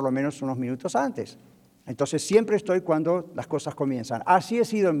por lo menos unos minutos antes. Entonces siempre estoy cuando las cosas comienzan. Así he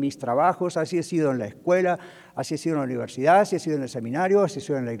sido en mis trabajos, así he sido en la escuela, así he sido en la universidad, así he sido en el seminario, así he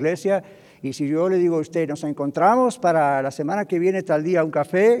sido en la iglesia. Y si yo le digo a usted, nos encontramos para la semana que viene tal día un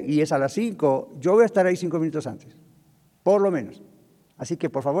café y es a las 5, yo voy a estar ahí 5 minutos antes, por lo menos. Así que,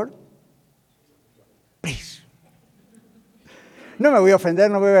 por favor, please. No me voy a ofender,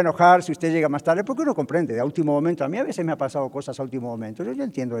 no me voy a enojar si usted llega más tarde, porque uno comprende, a último momento. A mí a veces me ha pasado cosas a último momento, yo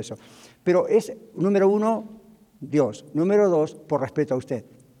entiendo eso. Pero es, número 1, Dios. Número 2, por respeto a usted.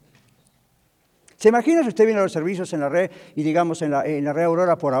 ¿Se imagina si usted viene a los servicios en la red y digamos en la red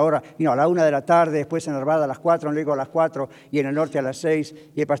Aurora por ahora, a la 1 de la tarde, después en Arvada a las 4, luego a las 4 y en el norte a las 6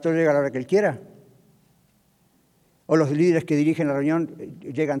 y el pastor llega a la hora que él quiera? O los líderes que dirigen la reunión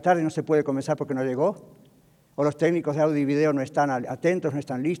llegan tarde y no se puede comenzar porque no llegó. O los técnicos de audio y video no están atentos, no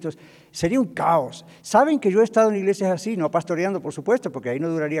están listos. Sería un caos. Saben que yo he estado en iglesias así, no pastoreando, por supuesto, porque ahí no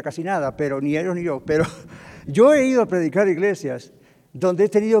duraría casi nada, pero ni ellos ni yo. Pero yo he ido a predicar iglesias donde he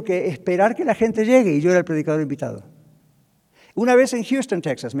tenido que esperar que la gente llegue y yo era el predicador invitado. Una vez en Houston,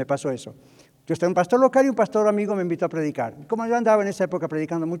 Texas, me pasó eso. Yo estaba un pastor local y un pastor amigo me invitó a predicar. Como yo andaba en esa época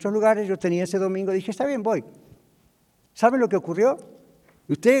predicando en muchos lugares, yo tenía ese domingo, dije, está bien, voy. ¿Saben lo que ocurrió?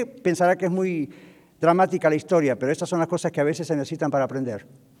 Usted pensará que es muy dramática la historia, pero estas son las cosas que a veces se necesitan para aprender.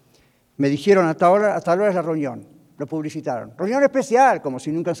 Me dijeron a tal hora es la reunión, lo publicitaron. Reunión especial, como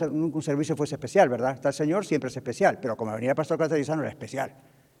si nunca un servicio fuese especial, ¿verdad? Está el Señor, siempre es especial, pero como venía el pastor Catarizano era especial.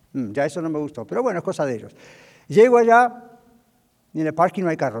 Ya eso no me gustó, pero bueno, es cosa de ellos. Llego allá y en el parking no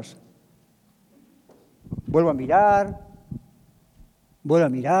hay carros. Vuelvo a mirar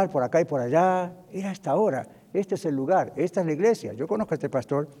por acá y por allá. Era esta hora, este es el lugar, esta es la iglesia. Yo conozco a este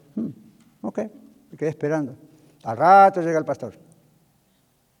pastor. Ok. Me quedé esperando. Al rato llega el pastor.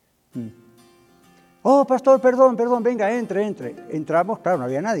 Oh, pastor, perdón, venga, entre. Entramos, claro, no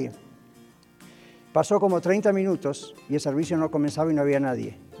había nadie. Pasó como 30 minutos y el servicio no comenzaba y no había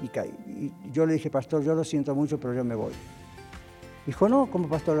nadie. Y yo le dije, pastor, yo lo siento mucho, pero yo me voy. Dijo, no, como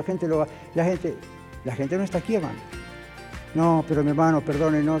pastor, la gente no está aquí, hermano. No, pero mi hermano,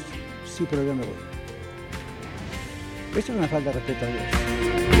 perdónenos. Sí, pero yo me voy. Eso es una falta de respeto a Dios.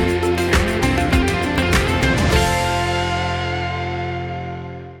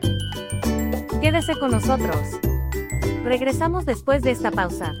 Quédese con nosotros. Regresamos después de esta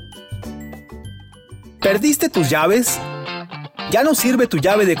pausa. ¿Perdiste tus llaves? ¿Ya no sirve tu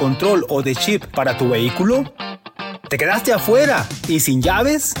llave de control o de chip para tu vehículo? ¿Te quedaste afuera y sin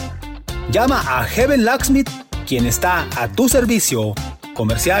llaves? Llama a Heaven Locksmith, quien está a tu servicio,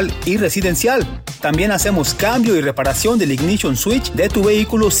 comercial y residencial. También hacemos cambio y reparación del ignition switch de tu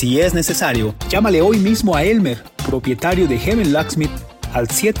vehículo si es necesario. Llámale hoy mismo a Elmer, propietario de Heaven Locksmith, al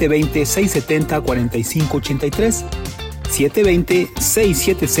 720-670-4583,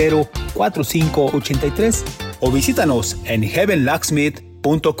 720-670-4583 o visítanos en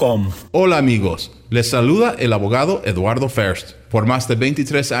heavenlocksmith.com. Hola amigos, les saluda el abogado Eduardo First. Por más de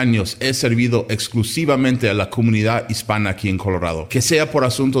 23 años he servido exclusivamente a la comunidad hispana aquí en Colorado. Que sea por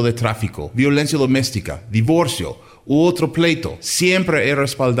asunto de tráfico, violencia doméstica, divorcio u otro pleito. Siempre he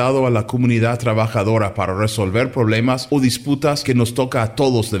respaldado a la comunidad trabajadora para resolver problemas o disputas que nos toca a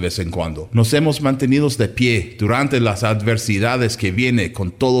todos de vez en cuando. Nos hemos mantenido de pie durante las adversidades que viene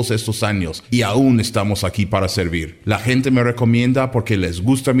con todos estos años y aún estamos aquí para servir. La gente me recomienda porque les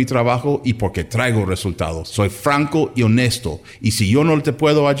gusta mi trabajo y porque traigo resultados. Soy franco y honesto, y si yo no te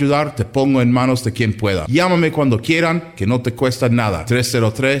puedo ayudar, te pongo en manos de quien pueda. Llámame cuando quieran, que no te cuesta nada.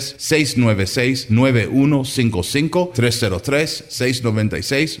 303-696-9155,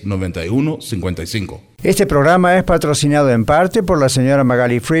 303-696-9155. Este programa es patrocinado en parte por la señora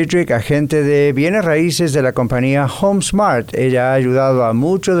Magali Friedrich, agente de bienes raíces de la compañía HomeSmart. Ella ha ayudado a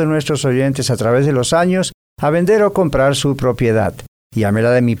muchos de nuestros oyentes a través de los años a vender o comprar su propiedad. Llámela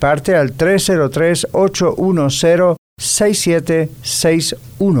de mi parte al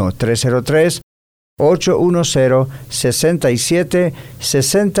 303-810-6761,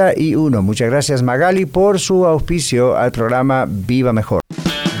 303-810-6761. Muchas gracias, Magali, por su auspicio al programa Viva Mejor.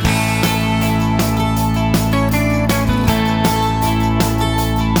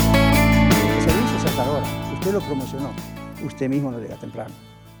 Usted lo promocionó, usted mismo no llega temprano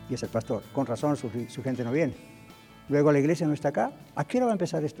y es el pastor. Con razón su gente no viene. Luego la iglesia no está acá. ¿A qué hora va a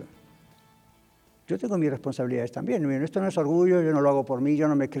empezar esto? Yo tengo mis responsabilidades también. Miren, esto no es orgullo, yo no lo hago por mí, yo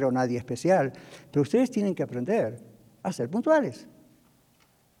no me creo nadie especial. Pero ustedes tienen que aprender a ser puntuales.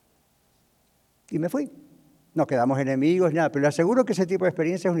 Y me fui. No quedamos enemigos, nada, pero le aseguro que ese tipo de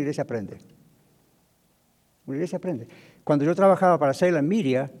experiencias una iglesia aprende. Una iglesia aprende. Cuando yo trabajaba para Salem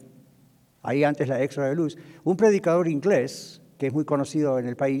Media, ahí antes la Extra de Luz, un predicador inglés, que es muy conocido en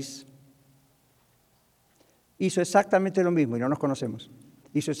el país, hizo exactamente lo mismo y no nos conocemos.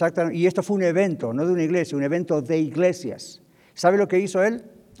 Y esto fue un evento, no de una iglesia, un evento de iglesias. ¿Sabe lo que hizo él?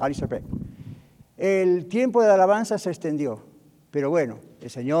 Alistair Peck. El tiempo de alabanza se extendió, pero bueno,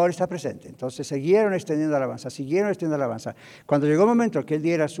 el Señor está presente. Entonces siguieron extendiendo alabanza. Cuando llegó el momento que él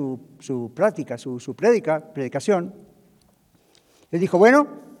diera su plática, su predicación, él dijo, bueno,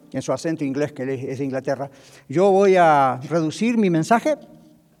 en su acento inglés, que es de Inglaterra, yo voy a reducir mi mensaje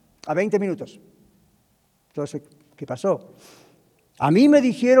a 20 minutos. Entonces, ¿qué pasó? A mí me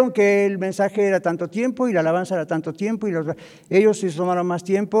dijeron que el mensaje era tanto tiempo y la alabanza era tanto tiempo, y ellos se tomaron más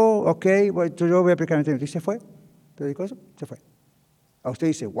tiempo, ok, yo voy a predicar 20 minutos. Y se fue, predicó eso, se fue. A usted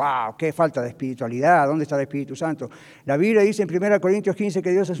dice, wow, qué falta de espiritualidad, ¿dónde está el Espíritu Santo? La Biblia dice en 1 Corintios 15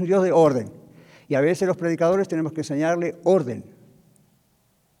 que Dios es un Dios de orden. Y a veces los predicadores tenemos que enseñarle orden.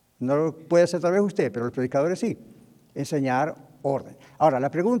 No lo puede hacer tal vez usted, pero los predicadores sí. Enseñar orden. Ahora,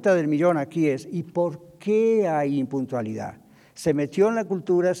 la pregunta del millón aquí es, ¿y por qué hay impuntualidad? Se metió en la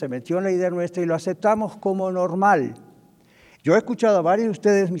cultura, se metió en la idea nuestra y lo aceptamos como normal. Yo he escuchado a varios de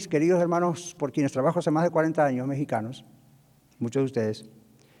ustedes, mis queridos hermanos, por quienes trabajo hace más de 40 años, mexicanos, muchos de ustedes.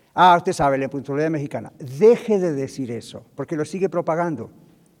 Usted sabe, la impuntualidad mexicana. Deje de decir eso, porque lo sigue propagando.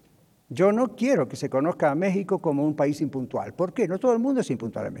 Yo no quiero que se conozca a México como un país impuntual. ¿Por qué? No todo el mundo es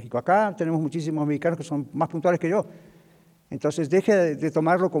impuntual en México. Acá tenemos muchísimos mexicanos que son más puntuales que yo. Entonces, deje de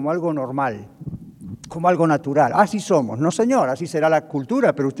tomarlo como algo normal, como algo natural. Así somos. No, señor, así será la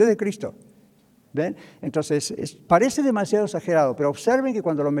cultura, pero usted es Cristo. ¿Ven? Entonces, parece demasiado exagerado, pero observen que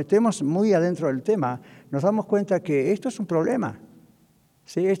cuando lo metemos muy adentro del tema, nos damos cuenta que esto es un problema.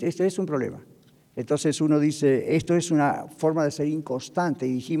 Sí, este es un problema. Entonces uno dice, esto es una forma de ser inconstante,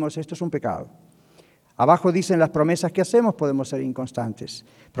 y dijimos, esto es un pecado. Abajo dicen las promesas que hacemos, podemos ser inconstantes.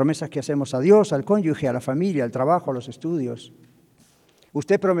 Promesas que hacemos a Dios, al cónyuge, a la familia, al trabajo, a los estudios.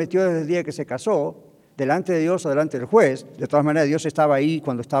 Usted prometió desde el día que se casó, delante de Dios o delante del juez. De todas maneras, Dios estaba ahí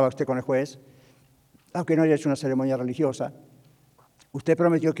cuando estaba usted con el juez, aunque no haya hecho una ceremonia religiosa. Usted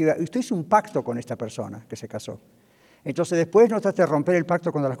prometió que usted hizo un pacto con esta persona que se casó. Entonces después no trate de romper el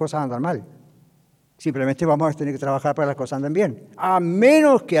pacto cuando las cosas andan mal. Simplemente vamos a tener que trabajar para que las cosas anden bien. A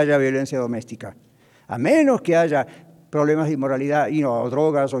menos que haya violencia doméstica. A menos que haya problemas de inmoralidad, o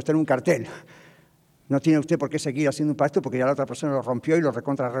drogas, o esté en un cartel. No tiene usted por qué seguir haciendo un pacto porque ya la otra persona lo rompió y lo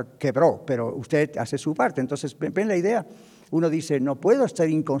quebró. Pero usted hace su parte. Entonces, ¿ven la idea? Uno dice, no puedo estar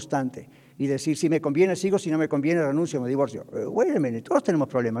inconstante y decir, si me conviene sigo, si no me conviene renuncio, me divorcio. Wait a minute, todos tenemos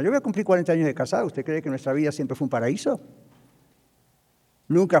problemas. Yo voy a cumplir 40 años de casado. ¿Usted cree que nuestra vida siempre fue un paraíso?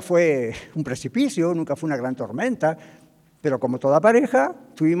 Nunca fue un precipicio, nunca fue una gran tormenta, pero como toda pareja,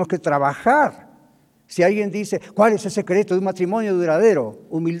 tuvimos que trabajar. Si alguien dice, ¿cuál es el secreto de un matrimonio duradero?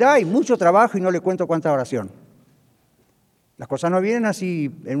 Humildad y mucho trabajo, y no le cuento cuánta oración. Las cosas no vienen así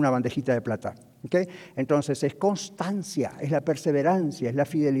en una bandejita de plata. ¿Okay? Entonces es constancia, es la perseverancia, es la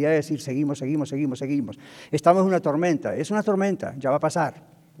fidelidad de decir seguimos. Estamos en una tormenta, es una tormenta, ya va a pasar,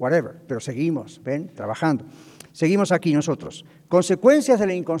 whatever, pero seguimos, ¿ven? Trabajando. Seguimos aquí nosotros. Consecuencias de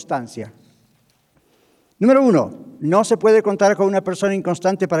la inconstancia. Número 1, no se puede contar con una persona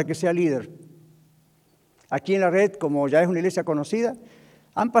inconstante para que sea líder. Aquí en la red, como ya es una iglesia conocida,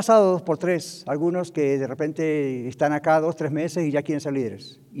 han pasado 2 por 3, algunos que de repente están acá 2, 3 meses y ya quieren ser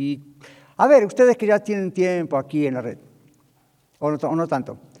líderes. Y a ver, ustedes que ya tienen tiempo aquí en la red, o no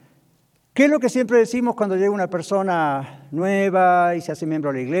tanto, ¿qué es lo que siempre decimos cuando llega una persona nueva y se hace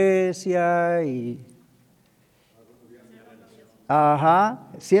miembro de la iglesia?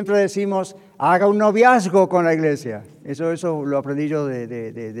 Siempre decimos, haga un noviazgo con la iglesia. Eso lo aprendí yo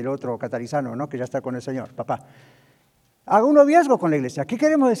del otro catarizano, ¿no? Que ya está con el Señor, papá. Haga un noviazgo con la iglesia. ¿Qué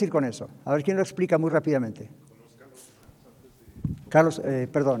queremos decir con eso? A ver, ¿quién lo explica muy rápidamente? Carlos,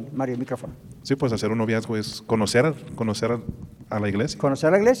 Mario, micrófono. Sí, pues hacer un noviazgo es conocer a la iglesia. ¿Conocer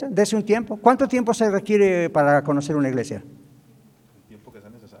a la iglesia? Dese un tiempo. ¿Cuánto tiempo se requiere para conocer una iglesia? El tiempo que sea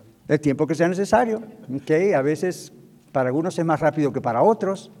necesario. El tiempo que sea necesario. Okay. A veces para algunos es más rápido que para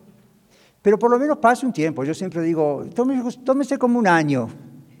otros. Pero por lo menos pase un tiempo. Yo siempre digo, tómese como un año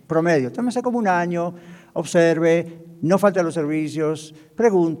promedio. Tómese como un año, observe, no falte a los servicios,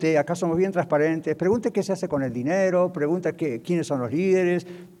 pregunte, acá somos bien transparentes, pregunte qué se hace con el dinero, pregunte quiénes son los líderes,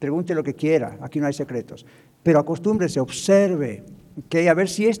 pregunte lo que quiera, aquí no hay secretos. Pero acostúmbrese, observe, a ver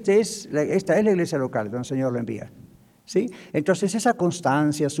si esta es la iglesia local donde el Señor lo envía. ¿Sí? Entonces esa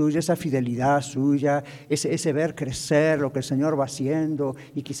constancia suya, esa fidelidad suya, ese ver crecer lo que el Señor va haciendo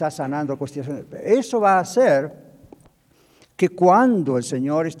y quizás sanando cuestiones, eso va a hacer que cuando el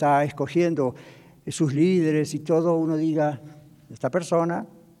Señor está escogiendo sus líderes y todo, uno diga, esta persona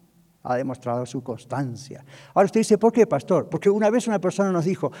ha demostrado su constancia. Ahora usted dice, ¿por qué, pastor? Porque una vez una persona nos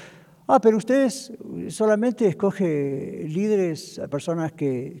dijo, pero ustedes solamente escoge líderes a personas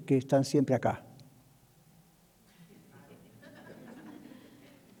que están siempre acá.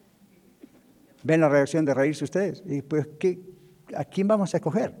 ¿Ven la reacción de reírse ustedes? Y pues, ¿a quién vamos a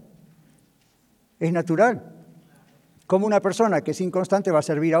escoger? Es natural. Como una persona que es inconstante va a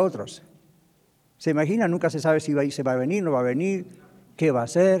servir a otros. ¿Se imagina? Nunca se sabe si se va a venir, no va a venir, qué va a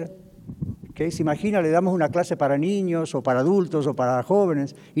hacer. ¿Se imagina? Le damos una clase para niños o para adultos o para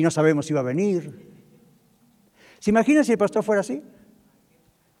jóvenes y no sabemos si va a venir. ¿Se imagina si el pastor fuera así?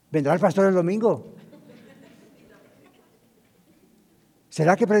 ¿Vendrá el pastor el domingo?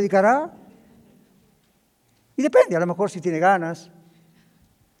 ¿Será que predicará? Y depende, a lo mejor si tiene ganas.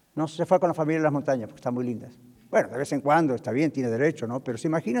 No se fue con la familia en las montañas porque están muy lindas. Bueno, de vez en cuando está bien, tiene derecho, ¿no? Pero ¿se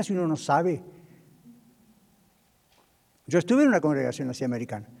imagina si uno no sabe? Yo estuve en una congregación así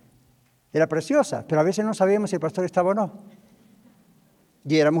americana. Era preciosa, pero a veces no sabíamos si el pastor estaba o no.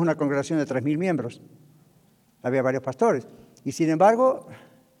 Y éramos una congregación de 3,000 miembros. Había varios pastores. Y sin embargo,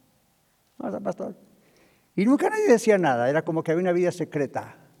 no era pastor. Y nunca nadie decía nada. Era como que había una vida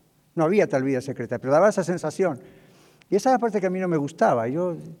secreta. No había tal vida secreta, pero daba esa sensación. Y esa es la parte que a mí no me gustaba.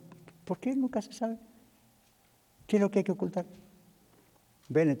 ¿Por qué nunca se sabe? ¿Qué es lo que hay que ocultar?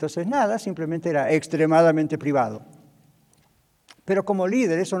 ¿Ven? Entonces nada, simplemente era extremadamente privado. Pero como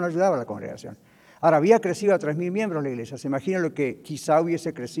líder eso no ayudaba a la congregación. Ahora, había crecido a 3,000 miembros la iglesia. ¿Se imaginan lo que quizá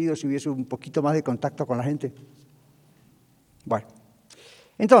hubiese crecido si hubiese un poquito más de contacto con la gente? Bueno,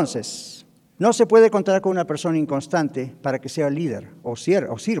 entonces, no se puede contar con una persona inconstante para que sea líder o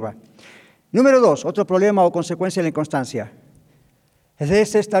sirva. Número 2, otro problema o consecuencia de la inconstancia.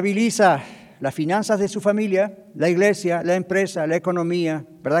 Desestabiliza las finanzas de su familia, la iglesia, la empresa, la economía,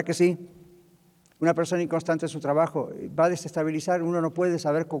 ¿verdad que sí? Una persona inconstante en su trabajo va a desestabilizar, uno no puede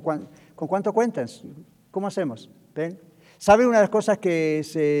saber con cuánto cuentas. ¿Cómo hacemos? ¿Ven? ¿Sabe una de las cosas que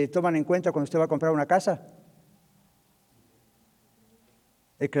se toman en cuenta cuando usted va a comprar una casa?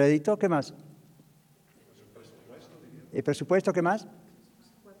 ¿El crédito? ¿Qué más? ¿El presupuesto? ¿Qué más?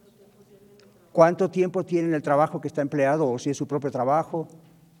 ¿Cuánto tiempo tiene en el trabajo que está empleado o si es su propio trabajo?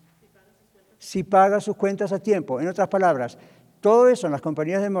 Si paga sus cuentas a tiempo. En otras palabras, todo eso en las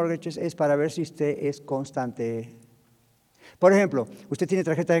compañías de mortgages es para ver si usted es constante. Por ejemplo, usted tiene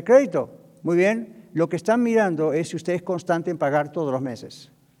tarjeta de crédito. Muy bien. Lo que están mirando es si usted es constante en pagar todos los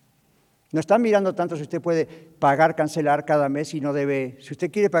meses. No están mirando tanto si usted puede pagar, cancelar cada mes y no debe. Si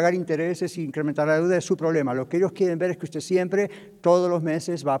usted quiere pagar intereses e incrementar la deuda, es su problema. Lo que ellos quieren ver es que usted siempre, todos los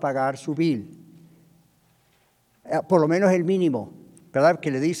meses, va a pagar su bill. Por lo menos el mínimo, ¿verdad?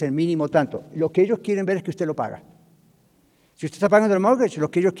 Que le dicen mínimo tanto. Lo que ellos quieren ver es que usted lo paga. Si usted está pagando el mortgage, lo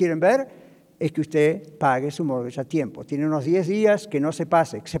que ellos quieren ver es que usted pague su mortgage a tiempo. Tiene unos 10 días que no se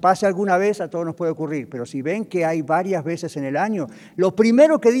pase. Que se pase alguna vez, a todos nos puede ocurrir. Pero si ven que hay varias veces en el año, lo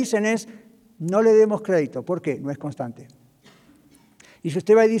primero que dicen es, no le demos crédito. ¿Por qué? No es constante. Y si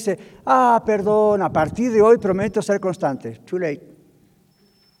usted va y dice, perdón, a partir de hoy prometo ser constante. Too late.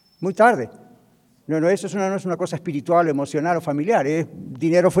 Muy tarde. No, eso no es una cosa espiritual, emocional o familiar. Es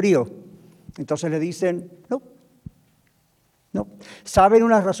dinero frío. Entonces le dicen, no. ¿Saben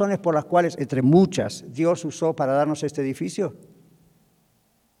unas razones por las cuales, entre muchas, Dios usó para darnos este edificio?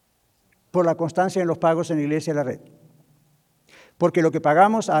 Por la constancia en los pagos en la Iglesia de la Red. Porque lo que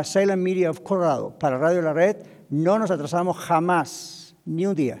pagamos a Salem Media of Colorado para Radio La Red, no nos atrasamos jamás, ni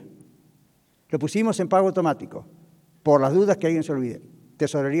un día. Lo pusimos en pago automático, por las dudas que alguien se olvide.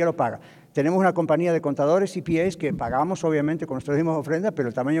 Tesorería lo paga. Tenemos una compañía de contadores CPAs que pagamos obviamente con nuestros mismos ofrendas, pero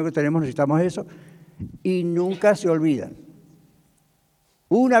el tamaño que tenemos necesitamos eso, y nunca se olvidan.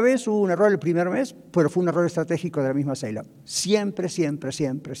 Una vez hubo un error el primer mes, pero fue un error estratégico de la misma Salem. Siempre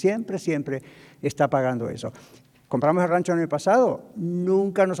está pagando eso. Compramos el rancho el año pasado,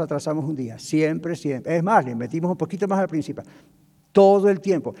 nunca nos atrasamos un día, siempre. Es más, le metimos un poquito más al principio, todo el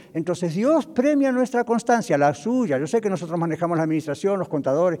tiempo. Entonces Dios premia nuestra constancia, la suya. Yo sé que nosotros manejamos la administración, los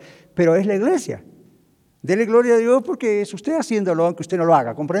contadores, pero es la iglesia. Dele gloria a Dios porque es usted haciéndolo, aunque usted no lo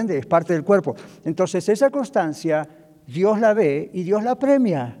haga, ¿comprende? Es parte del cuerpo. Entonces esa constancia Dios la ve y Dios la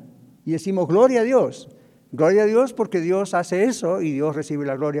premia. Y decimos, gloria a Dios. Gloria a Dios porque Dios hace eso y Dios recibe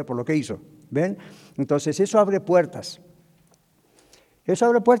la gloria por lo que hizo. ¿Ven? Entonces eso abre puertas. Eso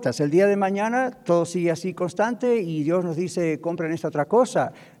abre puertas. El día de mañana todo sigue así constante y Dios nos dice, compren esta otra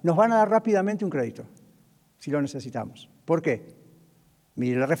cosa. Nos van a dar rápidamente un crédito, si lo necesitamos. ¿Por qué?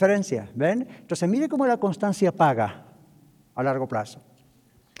 Mire la referencia, ¿ven? Entonces mire cómo la constancia paga a largo plazo.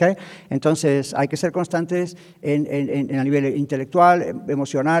 ¿Okay? Entonces hay que ser constantes a nivel intelectual,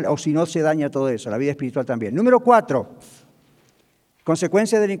 emocional, o si no se daña todo eso, la vida espiritual también. Número 4,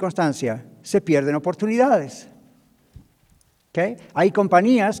 consecuencia de la inconstancia, se pierden oportunidades. ¿Okay? Hay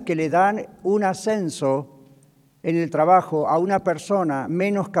compañías que le dan un ascenso en el trabajo a una persona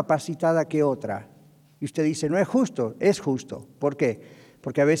menos capacitada que otra. Y usted dice, no es justo. Es justo. ¿Por qué?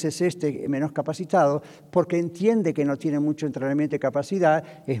 Porque a veces menos capacitado, porque entiende que no tiene mucho entrenamiento y capacidad,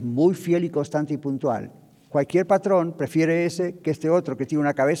 es muy fiel y constante y puntual. Cualquier patrón prefiere ese que este otro, que tiene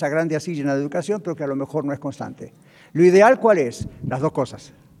una cabeza grande así llena de educación, pero que a lo mejor no es constante. Lo ideal, ¿cuál es? Las dos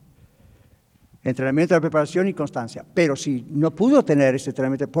cosas. Entrenamiento de preparación y constancia. Pero si no pudo tener ese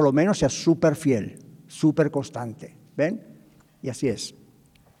entrenamiento, por lo menos sea súper fiel, súper constante. ¿Ven? Y así es.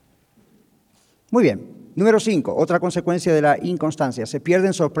 Muy bien. Número 5, otra consecuencia de la inconstancia. Se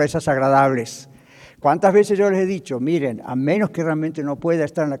pierden sorpresas agradables. ¿Cuántas veces yo les he dicho, miren, a menos que realmente no pueda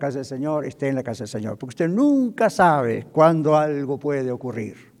estar en la casa del Señor, esté en la casa del Señor? Porque usted nunca sabe cuándo algo puede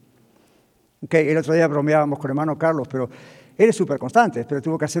ocurrir. Okay, el otro día bromeábamos con el hermano Carlos, pero él es súper constante, pero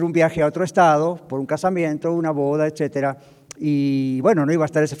tuvo que hacer un viaje a otro estado por un casamiento, una boda, etcétera. Y bueno, no iba a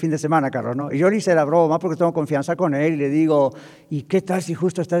estar ese fin de semana, Carlos, ¿no? Y yo le hice la broma porque tengo confianza con él y le digo, ¿y qué tal si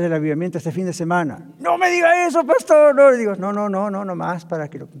justo estás en el avivamiento este fin de semana? No me diga eso, pastor. No, le digo, no más para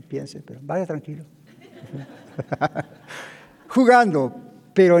que lo piense, pero vaya tranquilo. Jugando,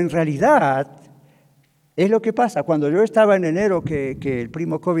 pero en realidad es lo que pasa. Cuando yo estaba en enero, que el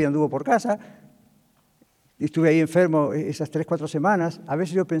primo COVID anduvo por casa, y estuve ahí enfermo esas 3-4 semanas, a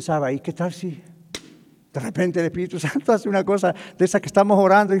veces yo pensaba, ¿y qué tal si de repente el Espíritu Santo hace una cosa de esa que estamos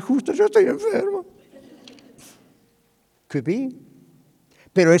orando y justo yo estoy enfermo? Could be.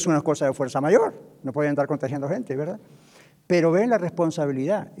 Pero es una cosa de fuerza mayor. No pueden andar contagiando gente, ¿verdad? Pero ven la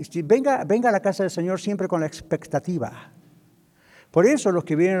responsabilidad. Venga a la casa del Señor siempre con la expectativa. Por eso los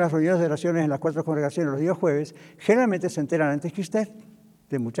que vienen a las reuniones de oraciones en las 4 congregaciones los días jueves, generalmente se enteran antes que usted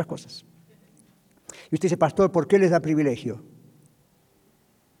de muchas cosas. Y usted dice, pastor, ¿por qué les da privilegio?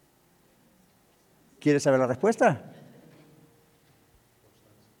 ¿Quiere saber la respuesta?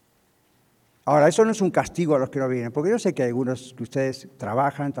 Ahora, eso no es un castigo a los que no vienen, porque yo sé que algunos que ustedes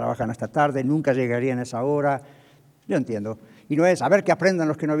trabajan hasta tarde, nunca llegarían a esa hora. Yo entiendo. Y no es, a ver, que aprendan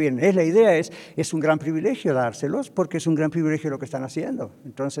los que no vienen. La idea es un gran privilegio dárselos, porque es un gran privilegio lo que están haciendo.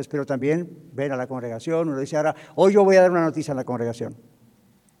 Entonces, pero también ven a la congregación, uno dice, ahora, hoy yo voy a dar una noticia en la congregación.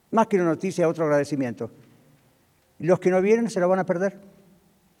 Más que una noticia, otro agradecimiento. Los que no vienen se lo van a perder.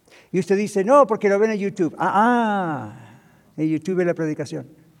 Y usted dice, no, porque lo ven en YouTube. En YouTube es la predicación.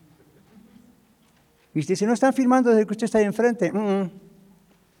 Y usted dice, no están filmando desde que usted está ahí enfrente.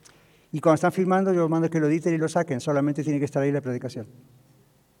 Y cuando están filmando, yo mando que lo editen y lo saquen. Solamente tiene que estar ahí la predicación.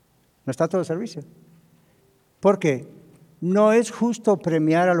 No está todo el servicio. ¿Por qué? ¿No es justo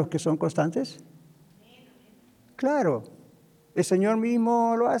premiar a los que son constantes? Claro. El Señor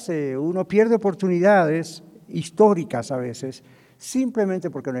mismo lo hace. Uno pierde oportunidades históricas a veces, simplemente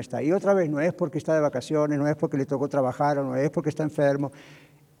porque no está. Y otra vez, no es porque está de vacaciones, no es porque le tocó trabajar, o no es porque está enfermo.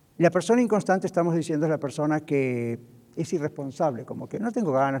 La persona inconstante, estamos diciendo, es la persona que es irresponsable, como que no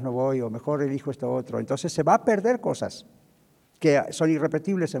tengo ganas, no voy, o mejor elijo esto otro. Entonces se va a perder cosas que son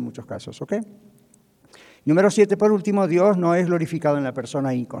irrepetibles en muchos casos, ¿ok? Número 7, por último, Dios no es glorificado en la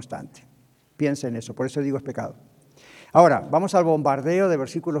persona inconstante. Piensa en eso, por eso digo es pecado. Ahora, vamos al bombardeo de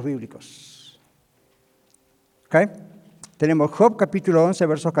versículos bíblicos. ¿Ok? Tenemos Job capítulo 11,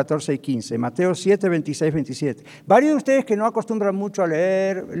 versos 14 y 15, Mateo 7, 26, 27. Varios de ustedes que no acostumbran mucho a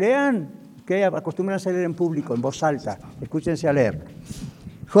leer, lean, ¿okay? Acostúmbrense a leer en público, en voz alta, escúchense a leer.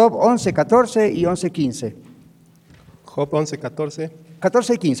 Job 11, 14 y 11, 15. Job 11, 14.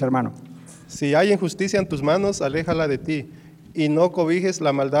 14 y 15, hermano. Si hay injusticia en tus manos, aléjala de ti, y no cobijes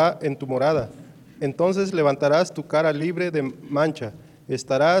la maldad en tu morada. Entonces levantarás tu cara libre de mancha,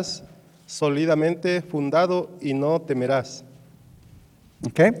 estarás sólidamente fundado y no temerás.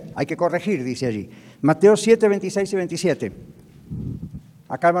 ¿Ok? Hay que corregir, dice allí. Mateo 7, 26 y 27.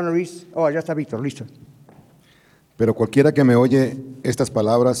 Acá, hermano Luis. Oh, allá está Víctor, listo. Pero cualquiera que me oye estas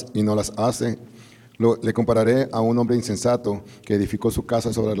palabras y no las hace, le compararé a un hombre insensato que edificó su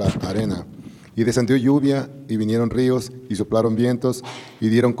casa sobre la arena. Y descendió lluvia, y vinieron ríos, y soplaron vientos, y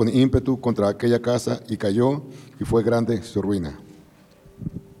dieron con ímpetu contra aquella casa, y cayó, y fue grande su ruina.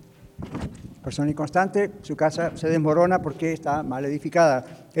 Persona inconstante, su casa se desmorona porque está mal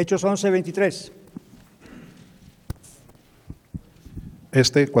edificada. Hechos 11, 23.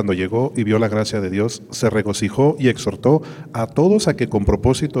 Cuando llegó y vio la gracia de Dios, se regocijó y exhortó a todos a que con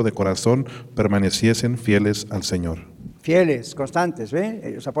propósito de corazón permaneciesen fieles al Señor. Fieles, constantes, ¿ven?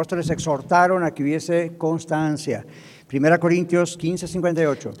 Los apóstoles exhortaron a que hubiese constancia. 1 Corintios 15,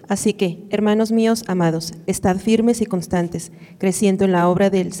 58. Así que, hermanos míos amados, estad firmes y constantes, creciendo en la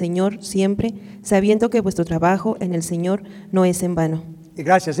obra del Señor siempre, sabiendo que vuestro trabajo en el Señor no es en vano. Y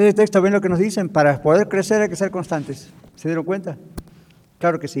gracias. Ese texto, ven lo que nos dicen, para poder crecer hay que ser constantes. ¿Se dieron cuenta?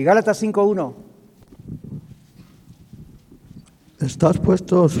 Claro que sí. Gálatas 5:1. Estad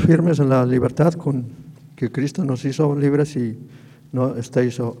puestos firmes en la libertad con que Cristo nos hizo libres y no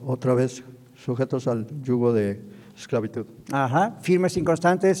estéis otra vez sujetos al yugo de esclavitud. Ajá, firmes,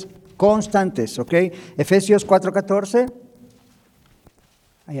 inconstantes, constantes, ¿ok? Efesios 4:14.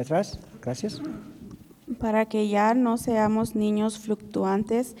 Ahí atrás, gracias. Para que ya no seamos niños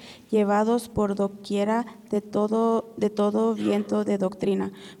fluctuantes, llevados por doquiera de todo viento de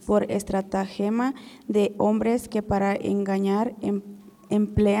doctrina, por estratagema de hombres que para engañar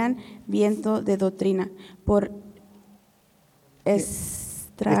emplean viento de doctrina, por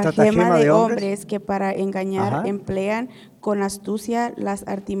estratagema de hombres que para engañar emplean con astucia las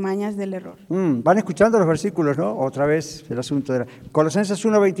artimañas del error. Van escuchando los versículos, ¿no? Otra vez el asunto de Colosenses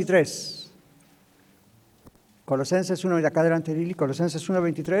 1:23. Colosenses 1, de acá adelante Lili, Colosenses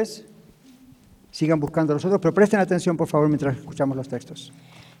 1:23. Sigan buscando los otros, pero presten atención por favor mientras escuchamos los textos.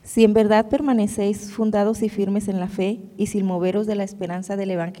 Si en verdad permanecéis fundados y firmes en la fe y sin moveros de la esperanza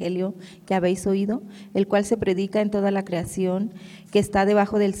del evangelio que habéis oído, el cual se predica en toda la creación que está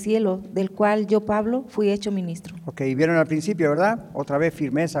debajo del cielo, del cual yo, Pablo, fui hecho ministro. Ok, vieron al principio, ¿verdad? Otra vez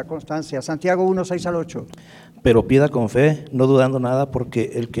firmeza, constancia. Santiago 1, 6 al 8. Pero pida con fe, no dudando nada,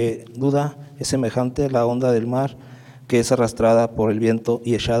 porque el que duda es semejante a la onda del mar, que es arrastrada por el viento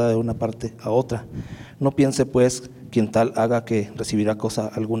y echada de una parte a otra. No piense pues quien tal haga que recibirá cosa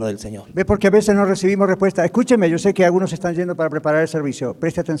alguna del Señor. ¿Ve? Porque a veces no recibimos respuesta. Escúcheme, yo sé que algunos están yendo para preparar el servicio.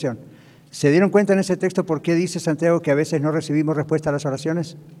 Preste atención. ¿Se dieron cuenta en ese texto por qué dice Santiago que a veces no recibimos respuesta a las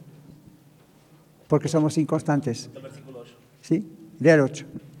oraciones? Porque somos inconstantes. El versículo 8. ¿Sí? Lea el 8.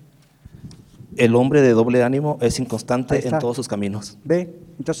 El hombre de doble ánimo es inconstante en todos sus caminos. ¿Ve?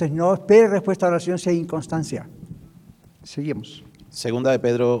 Entonces no espere respuesta a la oración si hay inconstancia. Seguimos. Segunda de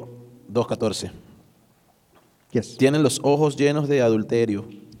Pedro 2:14. Yes. Tienen los ojos llenos de adulterio,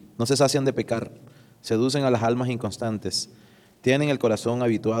 no se sacian de pecar, seducen a las almas inconstantes, tienen el corazón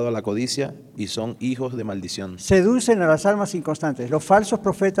habituado a la codicia y son hijos de maldición. Seducen a las almas inconstantes. Los falsos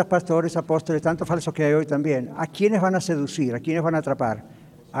profetas, pastores, apóstoles, tantos falsos que hay hoy también, ¿a quiénes van a seducir? ¿A quiénes van a atrapar?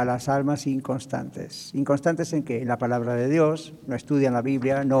 A las almas inconstantes. ¿Inconstantes en qué? En la palabra de Dios, no estudian la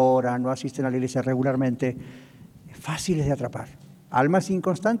Biblia, no oran, no asisten a la iglesia regularmente. Fáciles de atrapar. Almas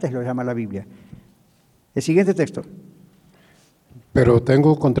inconstantes lo llama la Biblia. El siguiente texto. Pero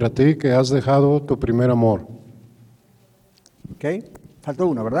tengo contra ti que has dejado tu primer amor. Ok, faltó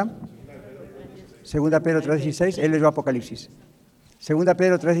uno, ¿verdad? Segunda Pedro 3:16, él leyó Apocalipsis. Segunda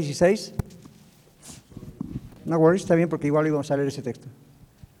Pedro 3:16. No worries, está bien porque igual íbamos a leer ese texto.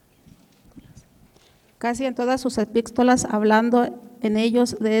 Casi en todas sus epístolas hablando en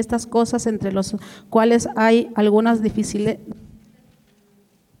ellos de estas cosas, entre los cuales hay algunas difíciles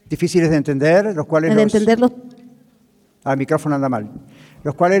de entender, los cuales el micrófono anda mal.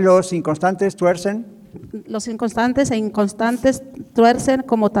 Los cuales los inconstantes tuercen. Los inconstantes e inconstantes tuercen,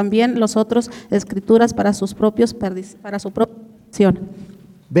 como también los otros escrituras para su propia perdición.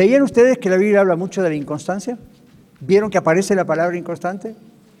 ¿Veían ustedes que la Biblia habla mucho de la inconstancia? ¿Vieron que aparece la palabra inconstante?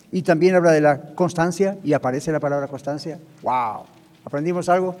 Y también habla de la constancia y aparece la palabra constancia. ¡Wow! ¿Aprendimos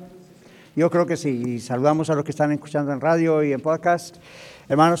algo? Yo creo que sí. Y saludamos a los que están escuchando en radio y en podcast.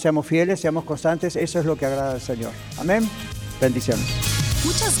 Hermanos, seamos fieles, seamos constantes. Eso es lo que agrada al Señor. Amén. Bendiciones.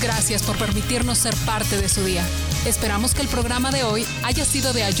 Muchas gracias por permitirnos ser parte de su día. Esperamos que el programa de hoy haya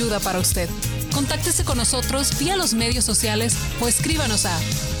sido de ayuda para usted. Contáctese con nosotros vía los medios sociales o escríbanos a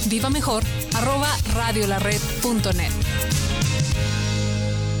vivamejor@radiolared.net.